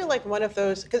 Do you feel like one of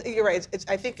those? Because you're right.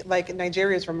 I think like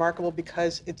Nigeria is remarkable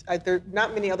because there are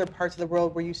not many other parts of the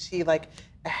world where you see like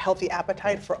a healthy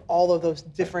appetite for all of those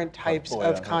different types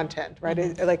of content, right?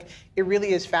 It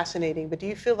really is fascinating. But do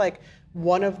you feel like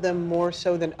one of them more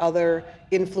so than other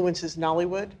influences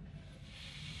Nollywood?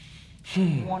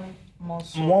 One more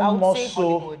so. I would say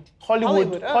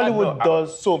Hollywood. Hollywood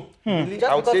does so. Just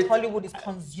because Hollywood is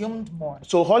consumed more.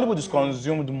 So Hollywood is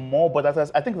consumed more, but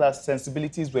I think that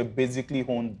sensibilities were basically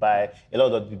honed by a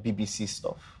lot of the BBC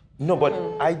stuff. No, but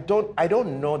I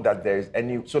don't know that there is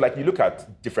any. So like you look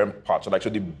at different parts. So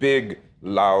the big,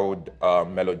 loud,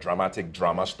 melodramatic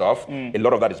drama stuff. A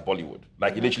lot of that is Bollywood.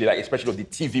 Like literally, like especially the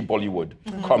TV Bollywood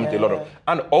comes a lot of,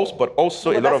 and also, but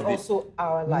also a lot of the. Also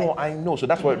our life. No, I know. So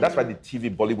that's why the TV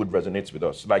Bollywood resonates with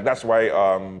us. Like that's why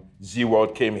Z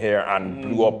World came here and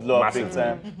blew up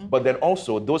massively. But then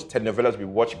also those telenovelas we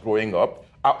watched growing up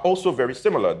are also very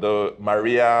similar. The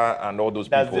Maria and all those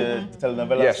people. That's the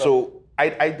telenovela. Yeah. Stuff. So.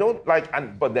 I don't like,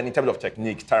 but then in terms of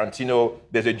techniques, Tarantino,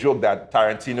 there's a joke that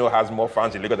Tarantino has more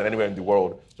fans in Lagos than anywhere in the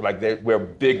world. So like we're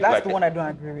big. That's the one I don't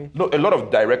agree with. No, a lot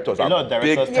of directors are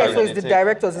big. Yeah, so it's the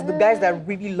directors, it's the guys that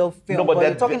really love film. No, but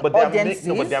they're talking audiences.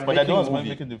 They're the ones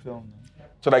making the film.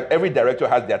 So like every director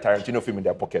has their Tarantino film in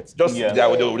their pockets. They'll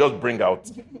just bring out.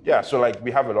 Yeah, so like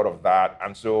we have a lot of that.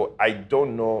 And so I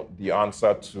don't know the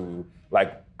answer to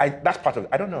that's part of it.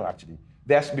 I don't know actually.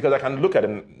 Because I can look at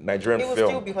a Nigerian film. It will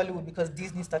still be Hollywood because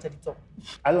Disney started it up.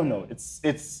 I don't know.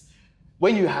 It's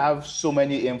when you have so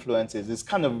many influences, it's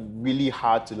kind of really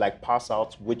hard to like pass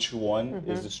out which one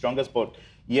is the strongest. But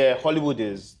yeah, Hollywood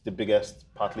is the biggest,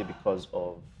 partly because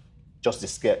of just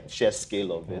the sheer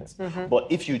scale of it. But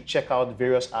if you check out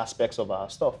various aspects of our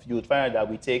stuff, you would find out that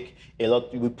we take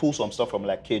we pull some stuff from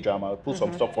like K-drama, we pull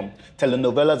some stuff from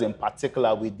telenovelas in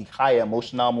particular with the high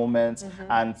emotional moments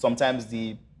and sometimes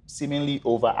the seemingly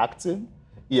overacting.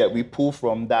 Yeah, we pull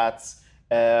from that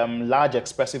large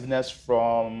expressiveness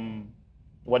from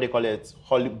what they call it,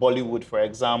 Bollywood, for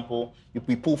example.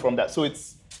 We pull from that. So we're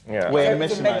a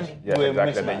mishmash. Yeah,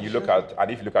 exactly. And then if you look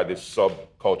at the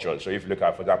subculture, so if you look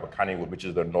at, for example, Kannywood, which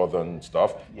is the northern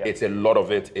stuff, it's a lot of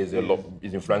it is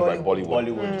influenced by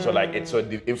Bollywood. So so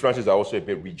the influences are also a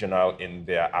bit regional in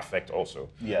their affect also.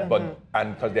 Yeah. But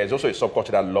because there's also a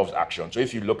subculture that loves action. So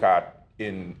if you look at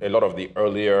in a lot of the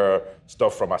earlier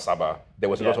stuff from Asaba, there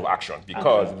was a lot of action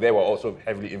because they were also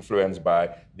heavily influenced by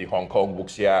the Hong Kong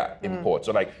wuxia import.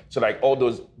 So like all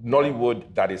those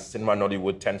Nollywood, that is cinema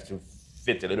Nollywood, tends to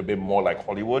fit a little bit more like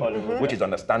Hollywood. Which is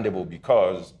understandable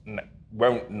because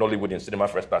when Nollywood in cinema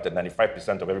first started,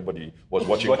 95% of everybody was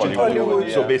watching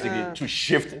Hollywood. So basically, to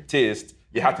shift taste,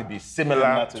 you had to be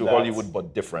similar to Hollywood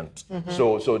but different.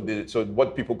 So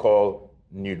what people call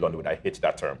New Nollywood, I hate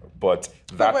that term, but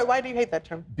why do you hate that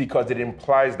term? Because it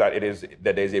implies that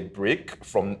there's a break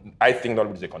from. I think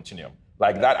Nollywood is a continuum.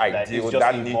 Like that ideal, it's just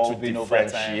that need to evolving over time.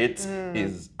 differentiate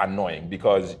is annoying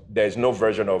because there's no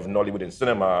version of Nollywood in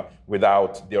cinema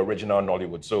without the original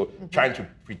Nollywood. So trying to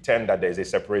pretend that there's a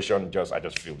separation, I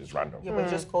just feel is random. Yeah, but you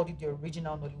just called it the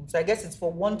original Nollywood. So I guess it's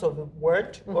for want of a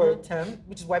word or a term,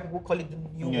 which is why people call it the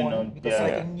new one. Because it's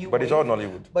like a new But it's all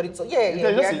Nollywood. But it's,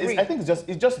 I think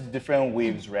it's just different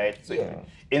waves, right? So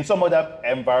in some other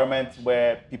environment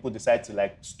where people decide to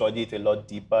like study it a lot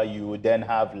deeper, you would then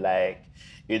have like,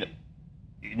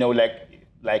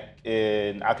 like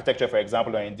in architecture, for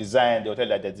example, or in design, they'll tell you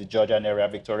that there's the Georgian era,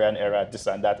 Victorian era, this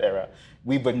and that era.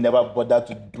 We've never bothered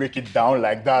to break it down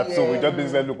like that. Yeah. So we just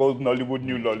basically look old Nollywood,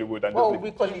 new Nollywood. And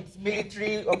we call it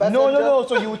military. No.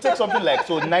 So you would take something like,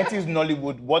 90s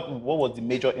Nollywood, what was the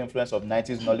major influence of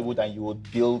 90s Nollywood? And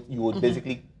you would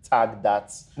basically tag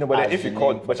that. No, but if you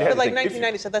call it, but like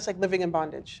 1990, so that's like living in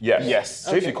bondage. Yes.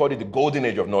 So if you call it the golden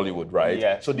age of Nollywood, right?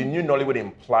 Yeah. So the new Nollywood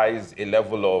implies a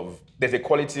level of, there's a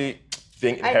quality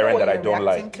thing inherent that I don't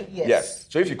like. Yes.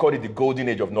 So if you call it the golden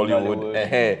age of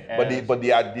Nollywood. But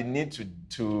they need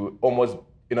to almost,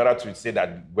 in order to say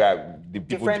that we're the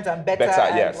people different and better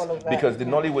and all of that. Because the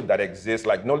Nollywood that exists,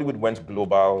 like Nollywood went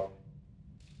global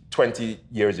 20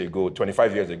 years ago,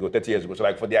 25 years ago, 30 years ago. So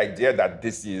like for the idea that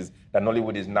that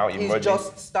Nollywood is now emerging. It's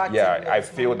just starting. Yeah, I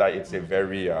feel that it's a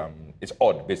very, it's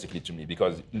odd basically to me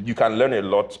because you can learn a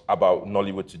lot about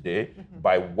Nollywood today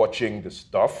by watching the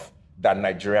stuff that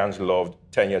Nigerians loved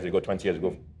 10 years ago, 20 years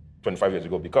ago, 25 years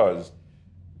ago, because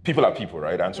people are people,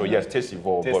 right? And so yes, tastes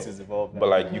evolve. But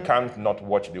like you can't not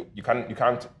watch you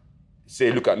can't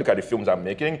say look at the films I'm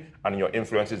making and your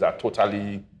influences are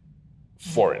totally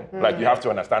foreign. Like you have to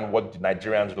understand what the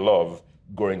Nigerians love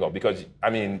growing up, because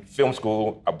I mean film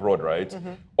school abroad, right?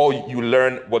 Or you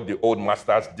learn what the old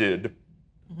masters did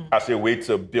as a way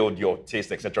to build your taste,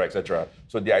 etc., etc.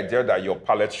 So the idea that your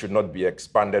palate should not be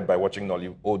expanded by watching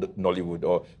old Nollywood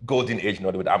or golden age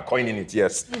Nollywood, I'm coining it,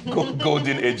 yes,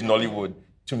 golden age Nollywood,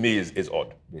 to me is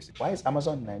odd, basically. Why is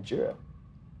Amazon in Nigeria?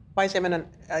 Why is Amazon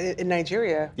in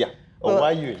Nigeria? Yeah. Why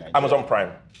are you in Nigeria? Amazon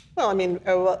Prime. Well, I mean,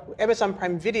 Amazon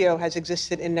Prime Video has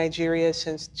existed in Nigeria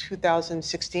since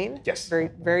 2016. Yes.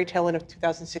 Very tail end of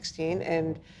 2016,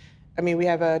 and I mean, we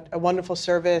have a wonderful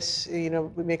service. We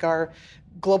make our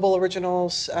global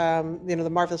originals. The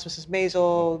Marvelous Mrs.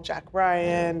 Maisel, Jack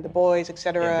Ryan, The Boys,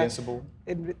 etc.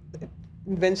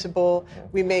 Invincible.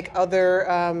 We make other,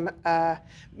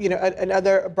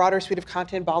 another broader suite of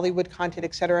content, Bollywood content,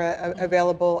 etc.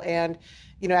 Available. And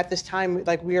at this time,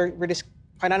 like we're just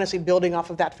quite honestly building off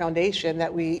of that foundation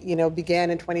that we began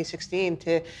in 2016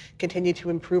 to continue to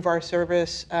improve our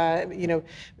service,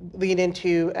 lean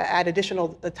into add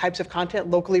additional types of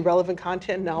content, locally relevant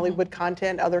content, Nollywood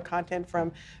content, other content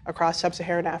from across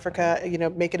sub-Saharan Africa,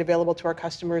 make it available to our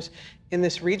customers in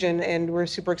this region, and we're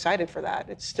super excited for that.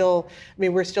 It's still, we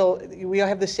all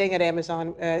have this saying at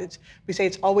Amazon, we say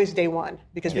it's always day one,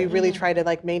 because we really try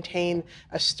to maintain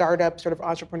a startup sort of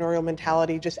entrepreneurial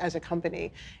mentality just as a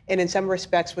company. And in some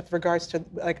respects, with regards to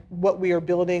what we are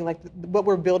building, what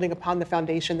we're building upon the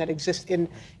foundation that exists in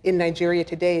Nigeria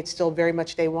today, it's still very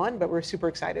much day one, but we're super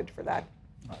excited for that.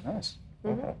 Oh, nice.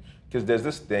 Because there's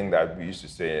this thing that we used to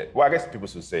say, well, I guess people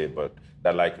should say it, but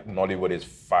that Nollywood is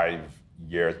 5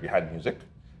 years behind music.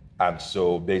 And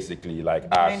so basically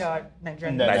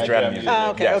Nigerian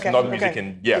music. Not music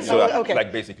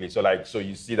basically. So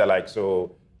you see that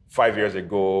 5 years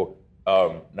ago,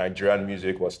 Nigerian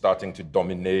music was starting to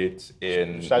dominate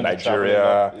in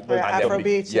Nigeria.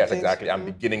 Afrobeats. Yes, exactly. And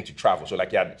beginning to travel. So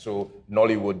so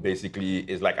Nollywood basically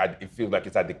is it feels like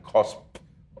it's at the cusp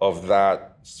of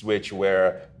that switch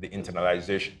where the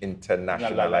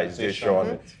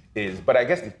internationalization is. But I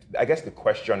guess the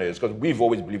question is, because we've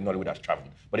always believed Nollywood has traveled,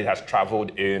 but it has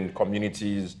traveled in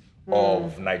communities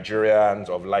of Nigerians,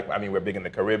 we're big in the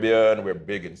Caribbean, we're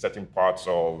big in certain parts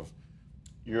of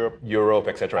Europe,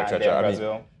 etc., etc. And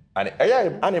Brazil.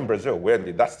 And in Brazil,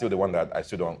 weirdly, that's still the one that I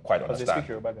still don't quite understand. They speak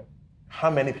Yoruba there. How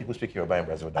many people speak Yoruba in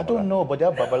Brazil? I don't know, but there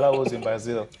are babalawos in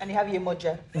Brazil. And you have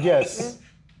Yemoja. Yes.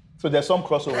 So there's some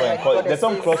crossover. There's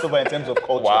some crossover in terms of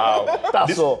culture. Wow.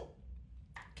 That's all.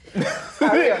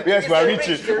 Yes,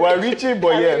 we're reaching,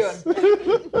 but yes.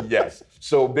 Yes.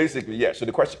 So basically, yeah. So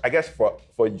the question, I guess, for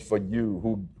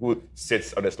you who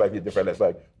sits on a slightly different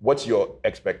level, what's your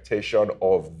expectation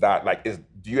of that?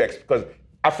 Because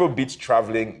Afrobeats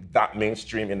traveling that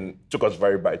mainstream took us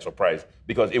very by surprise,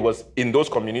 because it was in those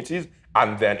communities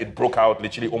and then it broke out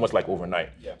literally almost overnight.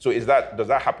 Yeah. So does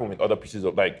that happen with other pieces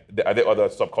of are there other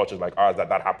subcultures like ours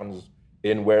that happens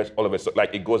in, where all of it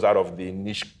it goes out of the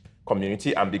niche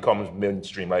community and becomes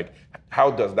mainstream?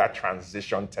 How does that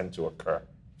transition tend to occur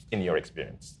in your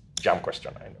experience? jam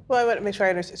question, I know. Well, I want to make sure I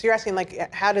understand. So you're asking,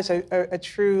 like, how does a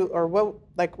true, or what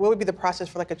would be the process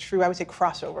for, like, a true, I would say,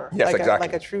 crossover? Yes, like exactly.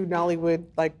 Like a true Nollywood,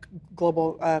 like,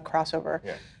 global crossover.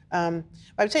 Yeah. I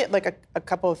would say, like, a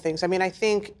couple of things. I mean,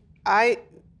 I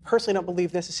personally don't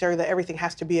believe necessarily that everything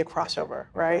has to be a crossover,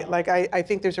 right? Like, I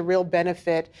think there's a real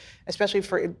benefit, especially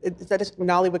for, that is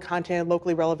Nollywood content,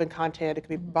 locally relevant content, it could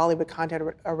be Bollywood content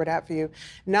or what have you.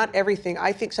 Not everything,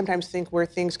 I sometimes think where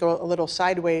things go a little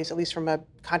sideways, at least from a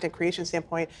content creation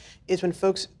standpoint, is when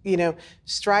folks,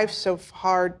 strive so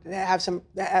hard to have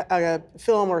a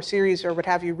film or series or what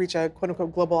have you reach a quote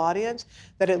unquote global audience,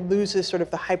 that it loses sort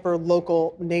of the hyper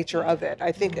local nature of it.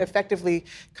 I think effectively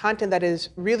content that is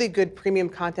really good premium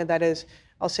content that is,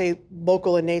 I'll say,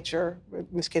 local in nature, in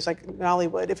this case, like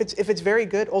Nollywood. If it's very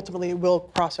good, ultimately it will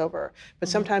cross over. But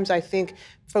sometimes I think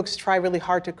folks try really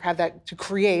hard to have that, to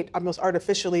create almost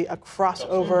artificially a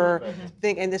crossover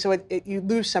thing, and so you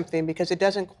lose something because it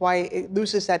doesn't quite. It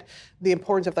loses the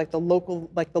importance of the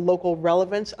local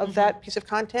relevance of that piece of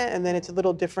content, and then it's a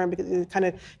little different because it kind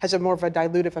of has a more of a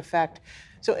dilutive effect.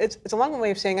 So it's a long way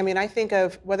of saying, I mean, I think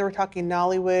of whether we're talking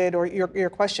Nollywood or your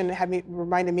question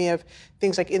reminded me of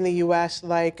things like in the U.S.,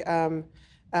 like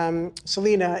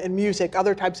Selena and music,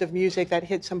 other types of music that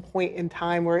hit some point in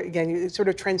time where, again, it sort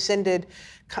of transcended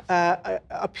a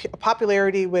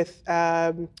popularity with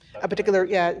a particular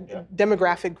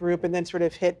demographic group and then sort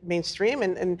of hit mainstream.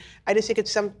 And I just think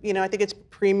it's I think it's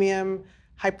premium,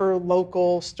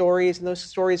 hyper-local stories, and those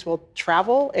stories will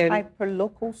travel. And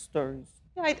hyper-local stories.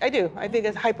 Yeah, I do. I think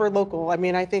it's hyper-local. I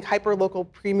mean, I think hyper-local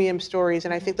premium stories,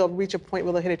 and I think they'll reach a point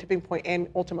where they'll hit a tipping point and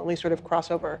ultimately sort of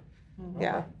cross over.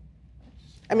 Yeah.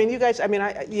 I mean, you guys,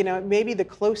 maybe the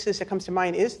closest that comes to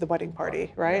mind is The Wedding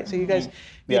Party, right? So you guys,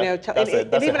 and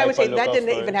even I would say that didn't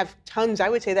even have tons. I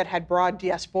would say that had broad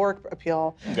diasporic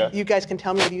appeal. Okay. You guys can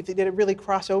tell me, did it really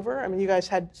cross over? I mean, you guys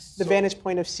had the vantage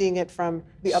point of seeing it from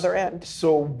the other end.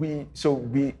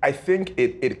 I think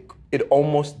it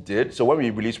almost did. So when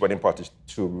we released Wedding Party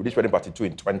 2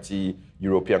 in 20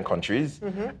 European countries,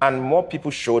 and more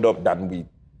people showed up than we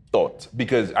thought.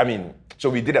 Because, so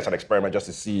we did as an experiment just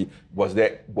to see, and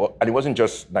it wasn't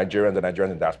just Nigerians and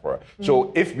Nigerians in diaspora.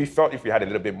 So if we had a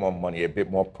little bit more money, a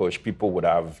bit more push, people would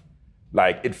have,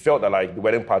 it felt that The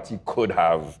Wedding Party could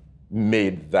have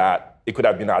made that, it could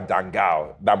have been our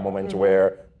Dangal, that moment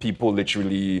where people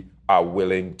literally are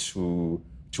willing to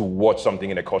watch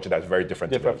something in a culture that's very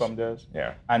different from theirs.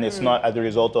 Yeah. And it's not as a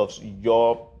result of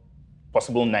your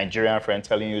possible Nigerian friend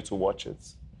telling you to watch it.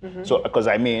 So, because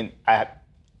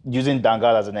using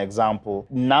Dangal as an example,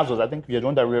 Naz was, I think, you're the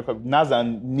one that Naz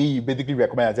and me basically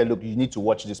recommended and said, look, you need to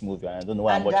watch this movie. And I don't know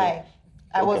why I'm watching.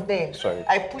 I was there. Sorry.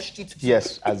 I pushed it.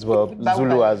 Yes, as well.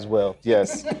 Zulu as well.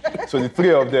 Yes. So the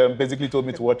three of them basically told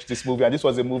me to watch this movie. And this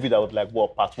was a movie that was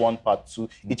part 1, part 2.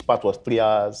 Each part was 3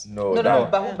 hours. No,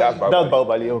 that's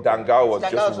Bahubali. Okay. Dangal was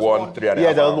just 1 3.5 hour.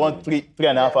 Yeah, there was one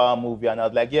 3.5 hour movie. And I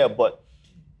was like, yeah, but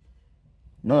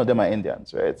none of them are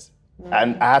Indians, right?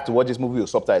 And I had to watch this movie with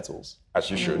subtitles.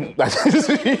 As you should.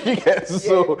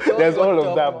 So there's all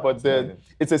of that. But then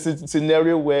it's a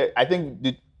scenario where I think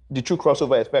the true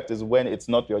crossover effect is when it's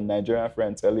not your Nigerian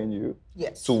friend telling you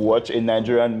to watch a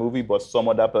Nigerian movie, but some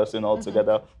other person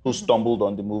altogether who stumbled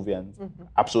on the movie and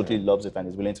absolutely loves it and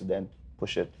is willing to then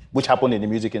push it, which happened in the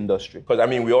music industry. Because,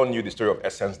 we all knew the story of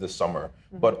Essence this summer.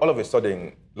 But all of a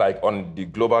sudden, on the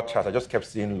global chart, I just kept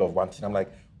seeing Love Wanting. I'm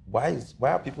like, why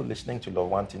are people listening to Love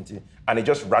Wanting? And it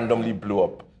just randomly blew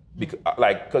up.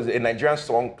 Because a Nigerian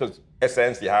song, because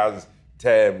Essence, he has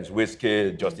Thames,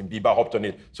 Wizkid, Justin Bieber hopped on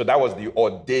it. So that was the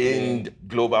ordained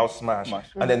global smash.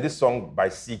 And then this song by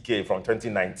CK from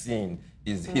 2019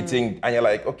 is hitting, and you're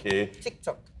like, okay,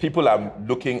 TikTok. People are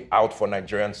looking out for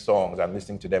Nigerian songs and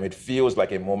listening to them. It feels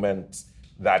like a moment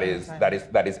that is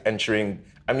entering.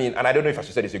 And I don't know if I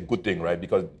should say it's a good thing, right?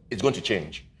 Because it's going to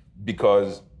change.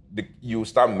 Because you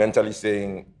start mentally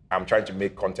saying, I'm trying to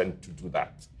make content to do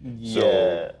that.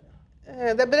 Yeah.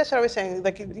 But that's what I was saying.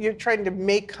 You're trying to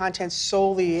make content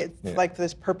solely for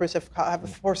this purpose of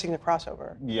forcing a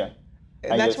crossover. Yeah.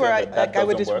 And that's where I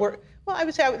would just worry. Well, I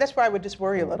would say that's where I would just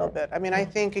worry a little bit. I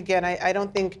think, again, I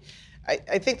think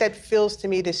that feels to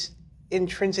me this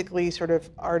intrinsically sort of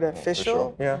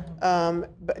artificial. Yeah.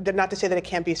 But not to say that it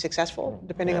can't be successful,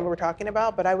 depending on what we're talking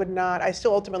about. But I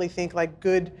still ultimately think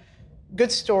good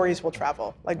stories will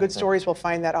travel. Good stories will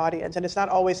find that audience. And it's not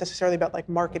always necessarily about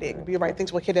marketing. You're right,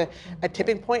 things will hit a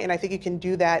tipping point, and I think you can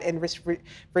do that and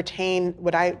retain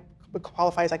what I would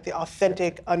qualify as the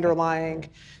authentic underlying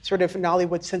sort of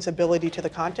Nollywood sensibility to the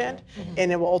content,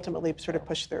 and it will ultimately sort of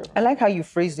push through. I like how you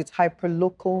phrased it,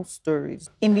 hyper-local stories.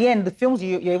 In the end, the films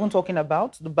you're even talking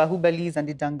about, the Bahubalis and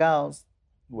the Dangals,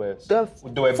 There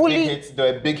were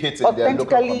big hits in their local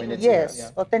community.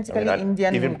 Yes, authentically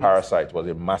Indian even movies. Parasite was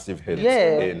a massive hit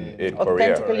in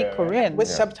Korea. Authentically Korean. With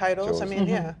subtitles, I mean,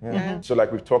 yeah. So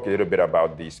like we've talked a little bit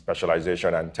about the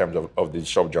specialization in terms of the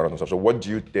subgenres and stuff. So what do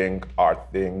you think are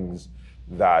things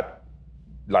that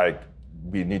like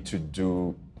we need to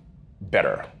do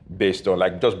better based on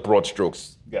like just broad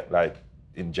strokes, like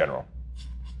in general?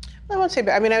 I won't say,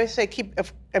 but I mean, I would say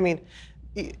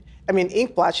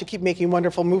Inkblot should keep making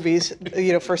wonderful movies,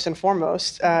 first and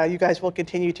foremost. You guys will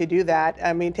continue to do that.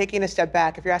 I mean, taking a step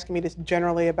back, if you're asking me just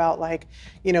generally about like,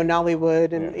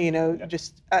 Nollywood and,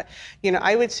 just,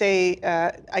 I would say,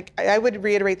 I would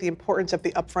reiterate the importance of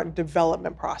the upfront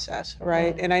development process,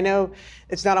 right? And I know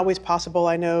it's not always possible.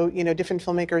 I know, different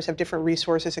filmmakers have different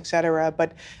resources, et cetera,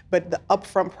 but the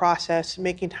upfront process,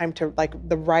 making time to like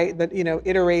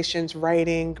iterations,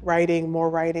 writing, more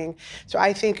writing. So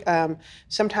I think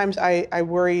sometimes I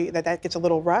worry that gets a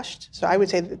little rushed. So I would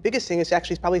say the biggest thing is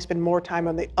actually probably spend more time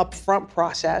on the upfront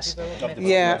process.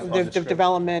 The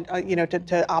development,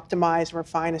 to optimize,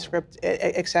 refine a script,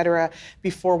 et cetera,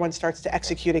 before one starts to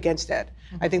execute against it.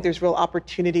 I think there's real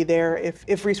opportunity there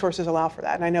if resources allow for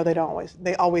that. And I know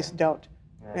they always don't.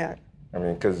 Yeah. I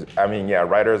mean,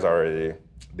 writers are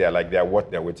they're what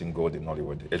they're waiting gold in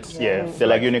Hollywood. They're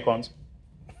like unicorns.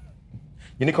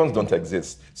 Unicorns don't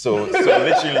exist. So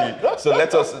literally,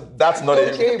 let us. That's not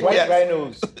white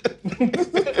rhinos.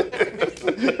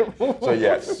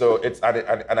 So it's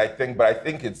and I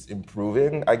think it's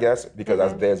improving, I guess, because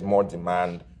as there's more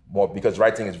demand, because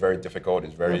writing is very difficult,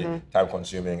 it's very time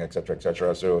consuming, et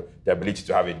cetera. So the ability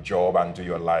to have a job and do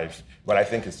your life, but I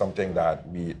think it's something that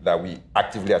we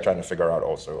actively are trying to figure out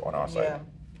also on our side.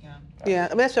 Yeah, I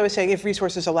mean, that's what I was saying, if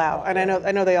resources allow. And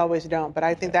I know they always don't, but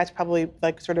I think that's probably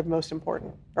like sort of most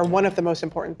important, or one of the most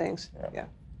important things. Yeah.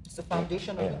 It's the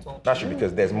foundation of it all. Naturally,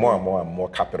 because there's more and more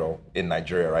capital in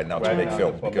Nigeria right now to make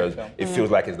films, because it feels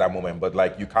like it's that moment. But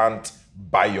like you can't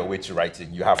buy your way to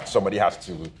writing. Somebody has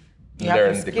to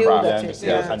learn the craft.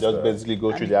 And just basically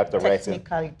go through the act of writing.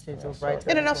 Technicalities of writing.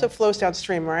 And it also flows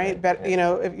downstream, right? But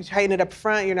if you tighten it up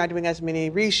front, you're not doing as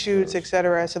many reshoots, et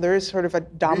cetera. So there is sort of a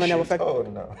domino effect. Oh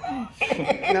no.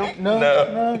 No.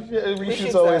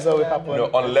 Reshoots always happen. No,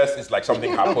 unless it's like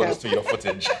something happens to your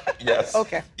footage. Yes.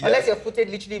 Okay. Yes. Unless your footage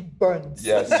literally burns.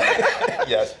 Yes.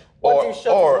 Yes.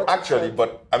 Or actually,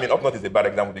 but I mean, Up North is a bad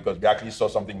example because we actually saw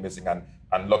something missing,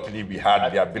 and luckily we had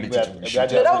the ability to reshoot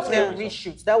it. No, that was a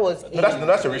reshoot. That was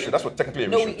that's a reshoot. That's what technically a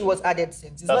reshoot. No, it was added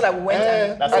scenes. It's not like we went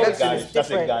and added scenes. That's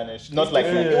a garnish. Not like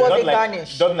it was a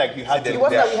garnish. Not like you had. It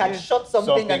wasn't that we had shot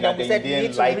something and then we said we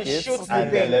need to reshoot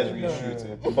and then let's reshoot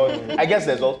it. But I guess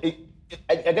there's also.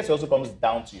 I guess it also comes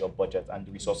down to your budget and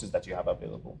the resources that you have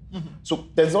available. So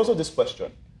there's also this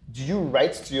question: do you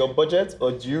write to your budget,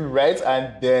 or do you write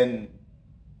and then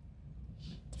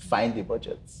find the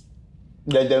budget?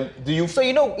 Then do you? So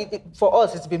for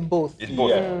us, it's been both. It's both.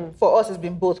 Yeah. For us, it's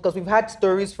been both because we've had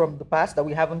stories from the past that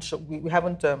we haven't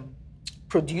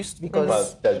produced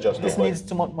because this needs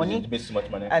too much money. It needs too much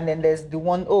money. And then there's the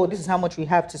one, this is how much we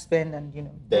have to spend, and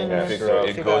then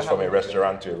it goes from a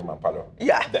restaurant to a room and parlor.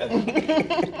 Yeah.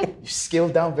 You scale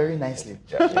down very nicely.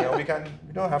 Yeah,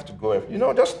 we don't have to go.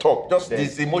 Just talk. Just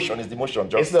this emotion is the emotion.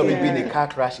 Just instead of it being a car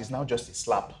crash, it's now just a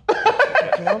slap.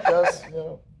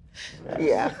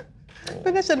 Yeah.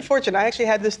 But that's unfortunate. I actually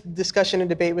had this discussion and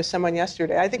debate with someone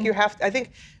yesterday. I think I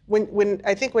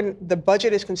think when the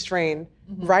budget is constrained,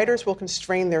 writers will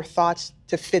constrain their thoughts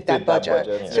to fit that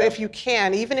budget. So if you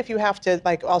can, even if you have to,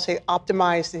 like, I'll say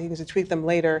optimize things and tweak them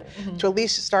later, to at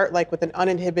least start like with an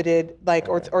uninhibited, like,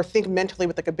 or think mentally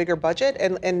with like a bigger budget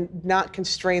and not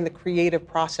constrain the creative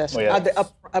process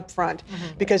up front,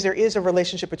 because there is a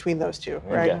relationship between those two,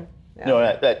 right? Yeah. No,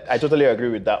 I totally agree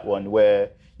with that one,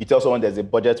 where you tell someone there's a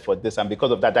budget for this, and because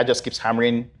of that just keeps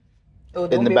hammering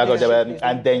in the back of their head,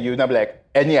 and then you're not like,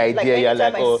 any idea, you're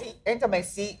like, anytime I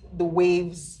see the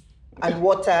waves and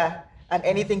water and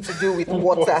anything to do with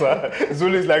water.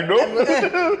 Zuli's like, no.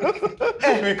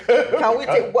 Can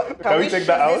we take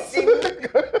that out?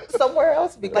 Somewhere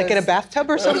else? Because like in a bathtub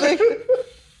or something?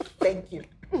 Thank you.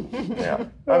 Yeah,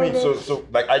 I mean, so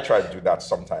like I try to do that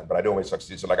sometimes, but I don't always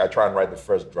succeed. So like I try and write the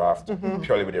first draft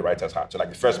purely with a writer's hat. So like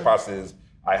the first pass is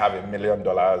I have $1 million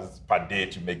per day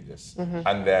to make this,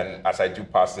 and then as I do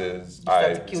passes,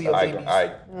 I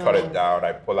cut it down.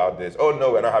 I pull out this. Oh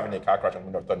no, we're not having a car crash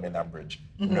on the Third Mainland Bridge.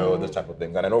 No, those type of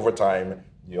things. And then over time,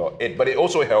 but it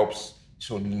also helps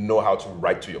to know how to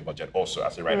write to your budget also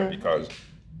as a writer, because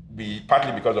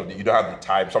partly because of you don't have the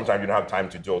time. Sometimes you don't have time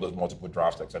to do all those multiple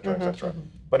drafts, etc., etc.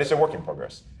 But it's a work in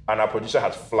progress. And our producer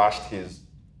has flashed his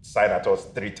sign at us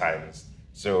 3 times.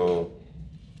 So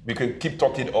We could keep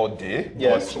talking all day.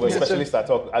 Yes, we're specialists at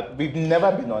talk. We've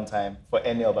never been on time for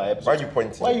any of our episodes. Why are you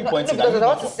pointing? Why are you pointing? Because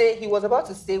he was about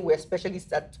to say we're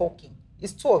specialists at talking.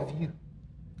 It's two of you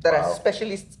that are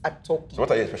specialists at talking. So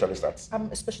what are you a specialist at?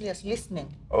 I'm a specialist at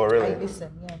listening. Oh, really? I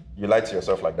listen, yeah. You lie to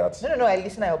yourself like that? No, I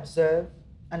listen, I observe,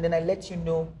 and then I let you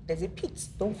know there's a pit.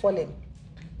 Don't fall in.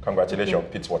 Congratulations,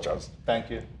 Pit Watchers. Thank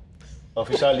you.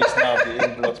 Official listener of the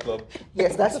Inglot Club.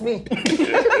 Yes, that's me.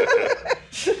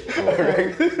 All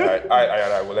right.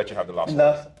 I will let you have the last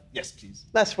one. Yes, please.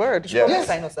 Last word. Yes.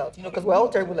 Sign us out, because we're all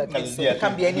terrible at this, so it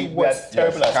can't be any we are worse.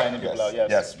 terrible at signing people out. Yes.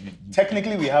 Yes.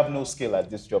 Technically, we have no skill at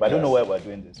this job. I don't know why we're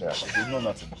doing this. We know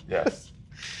nothing. Yes.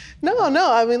 No.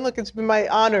 I mean, look, it's been my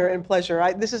honor and pleasure.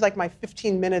 This is like my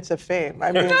 15 minutes of fame.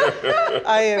 I mean,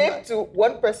 I am. Fame to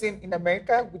one person in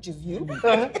America, which is you,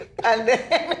 and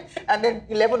then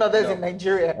 11 others in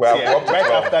Nigeria. Well,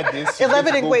 Right after this, she's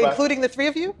 11, going to go wait, back- including the three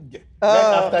of you? Right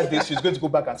after this, she's going to go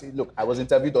back and say, look, I was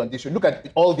interviewed on this show. Look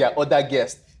at all their other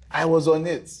guests. I was on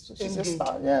it. So she's a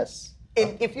star. Yes.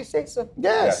 If you say so.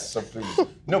 Yes. So please.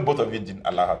 No, both of you didn't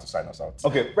allow her to sign us out.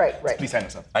 Okay. Right. Please sign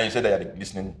us up. And you said that you had a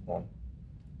listening one.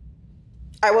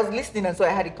 I was listening, and so I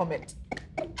had a comment.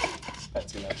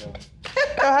 That's it.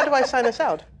 How do I sign us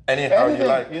out? Anyhow you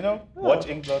Anything, like. watch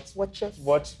Inklots. Watch us.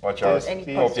 Watch us. Any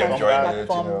please. Hope you platform. enjoyed it.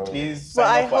 Platform. Please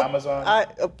sign up for Amazon.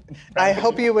 I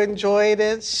hope you enjoy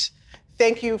this.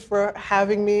 Thank you for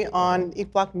having me on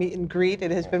Eat Block Meet and Greet.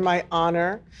 It has been my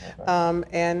honor.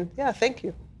 And yeah, thank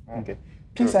you. Okay.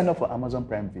 Please sign up for Amazon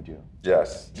Prime Video.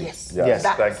 Yes. Yes. Yes.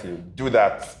 That. Thank you. Do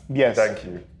that. Yes. Thank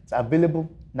you. It's available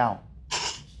now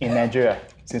in Nigeria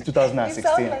since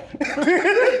 2016.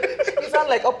 You sound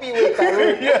like Oppie with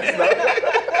Tyrone.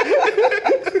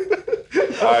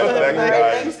 All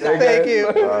right. Thank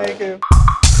you. Thank you. Thank you.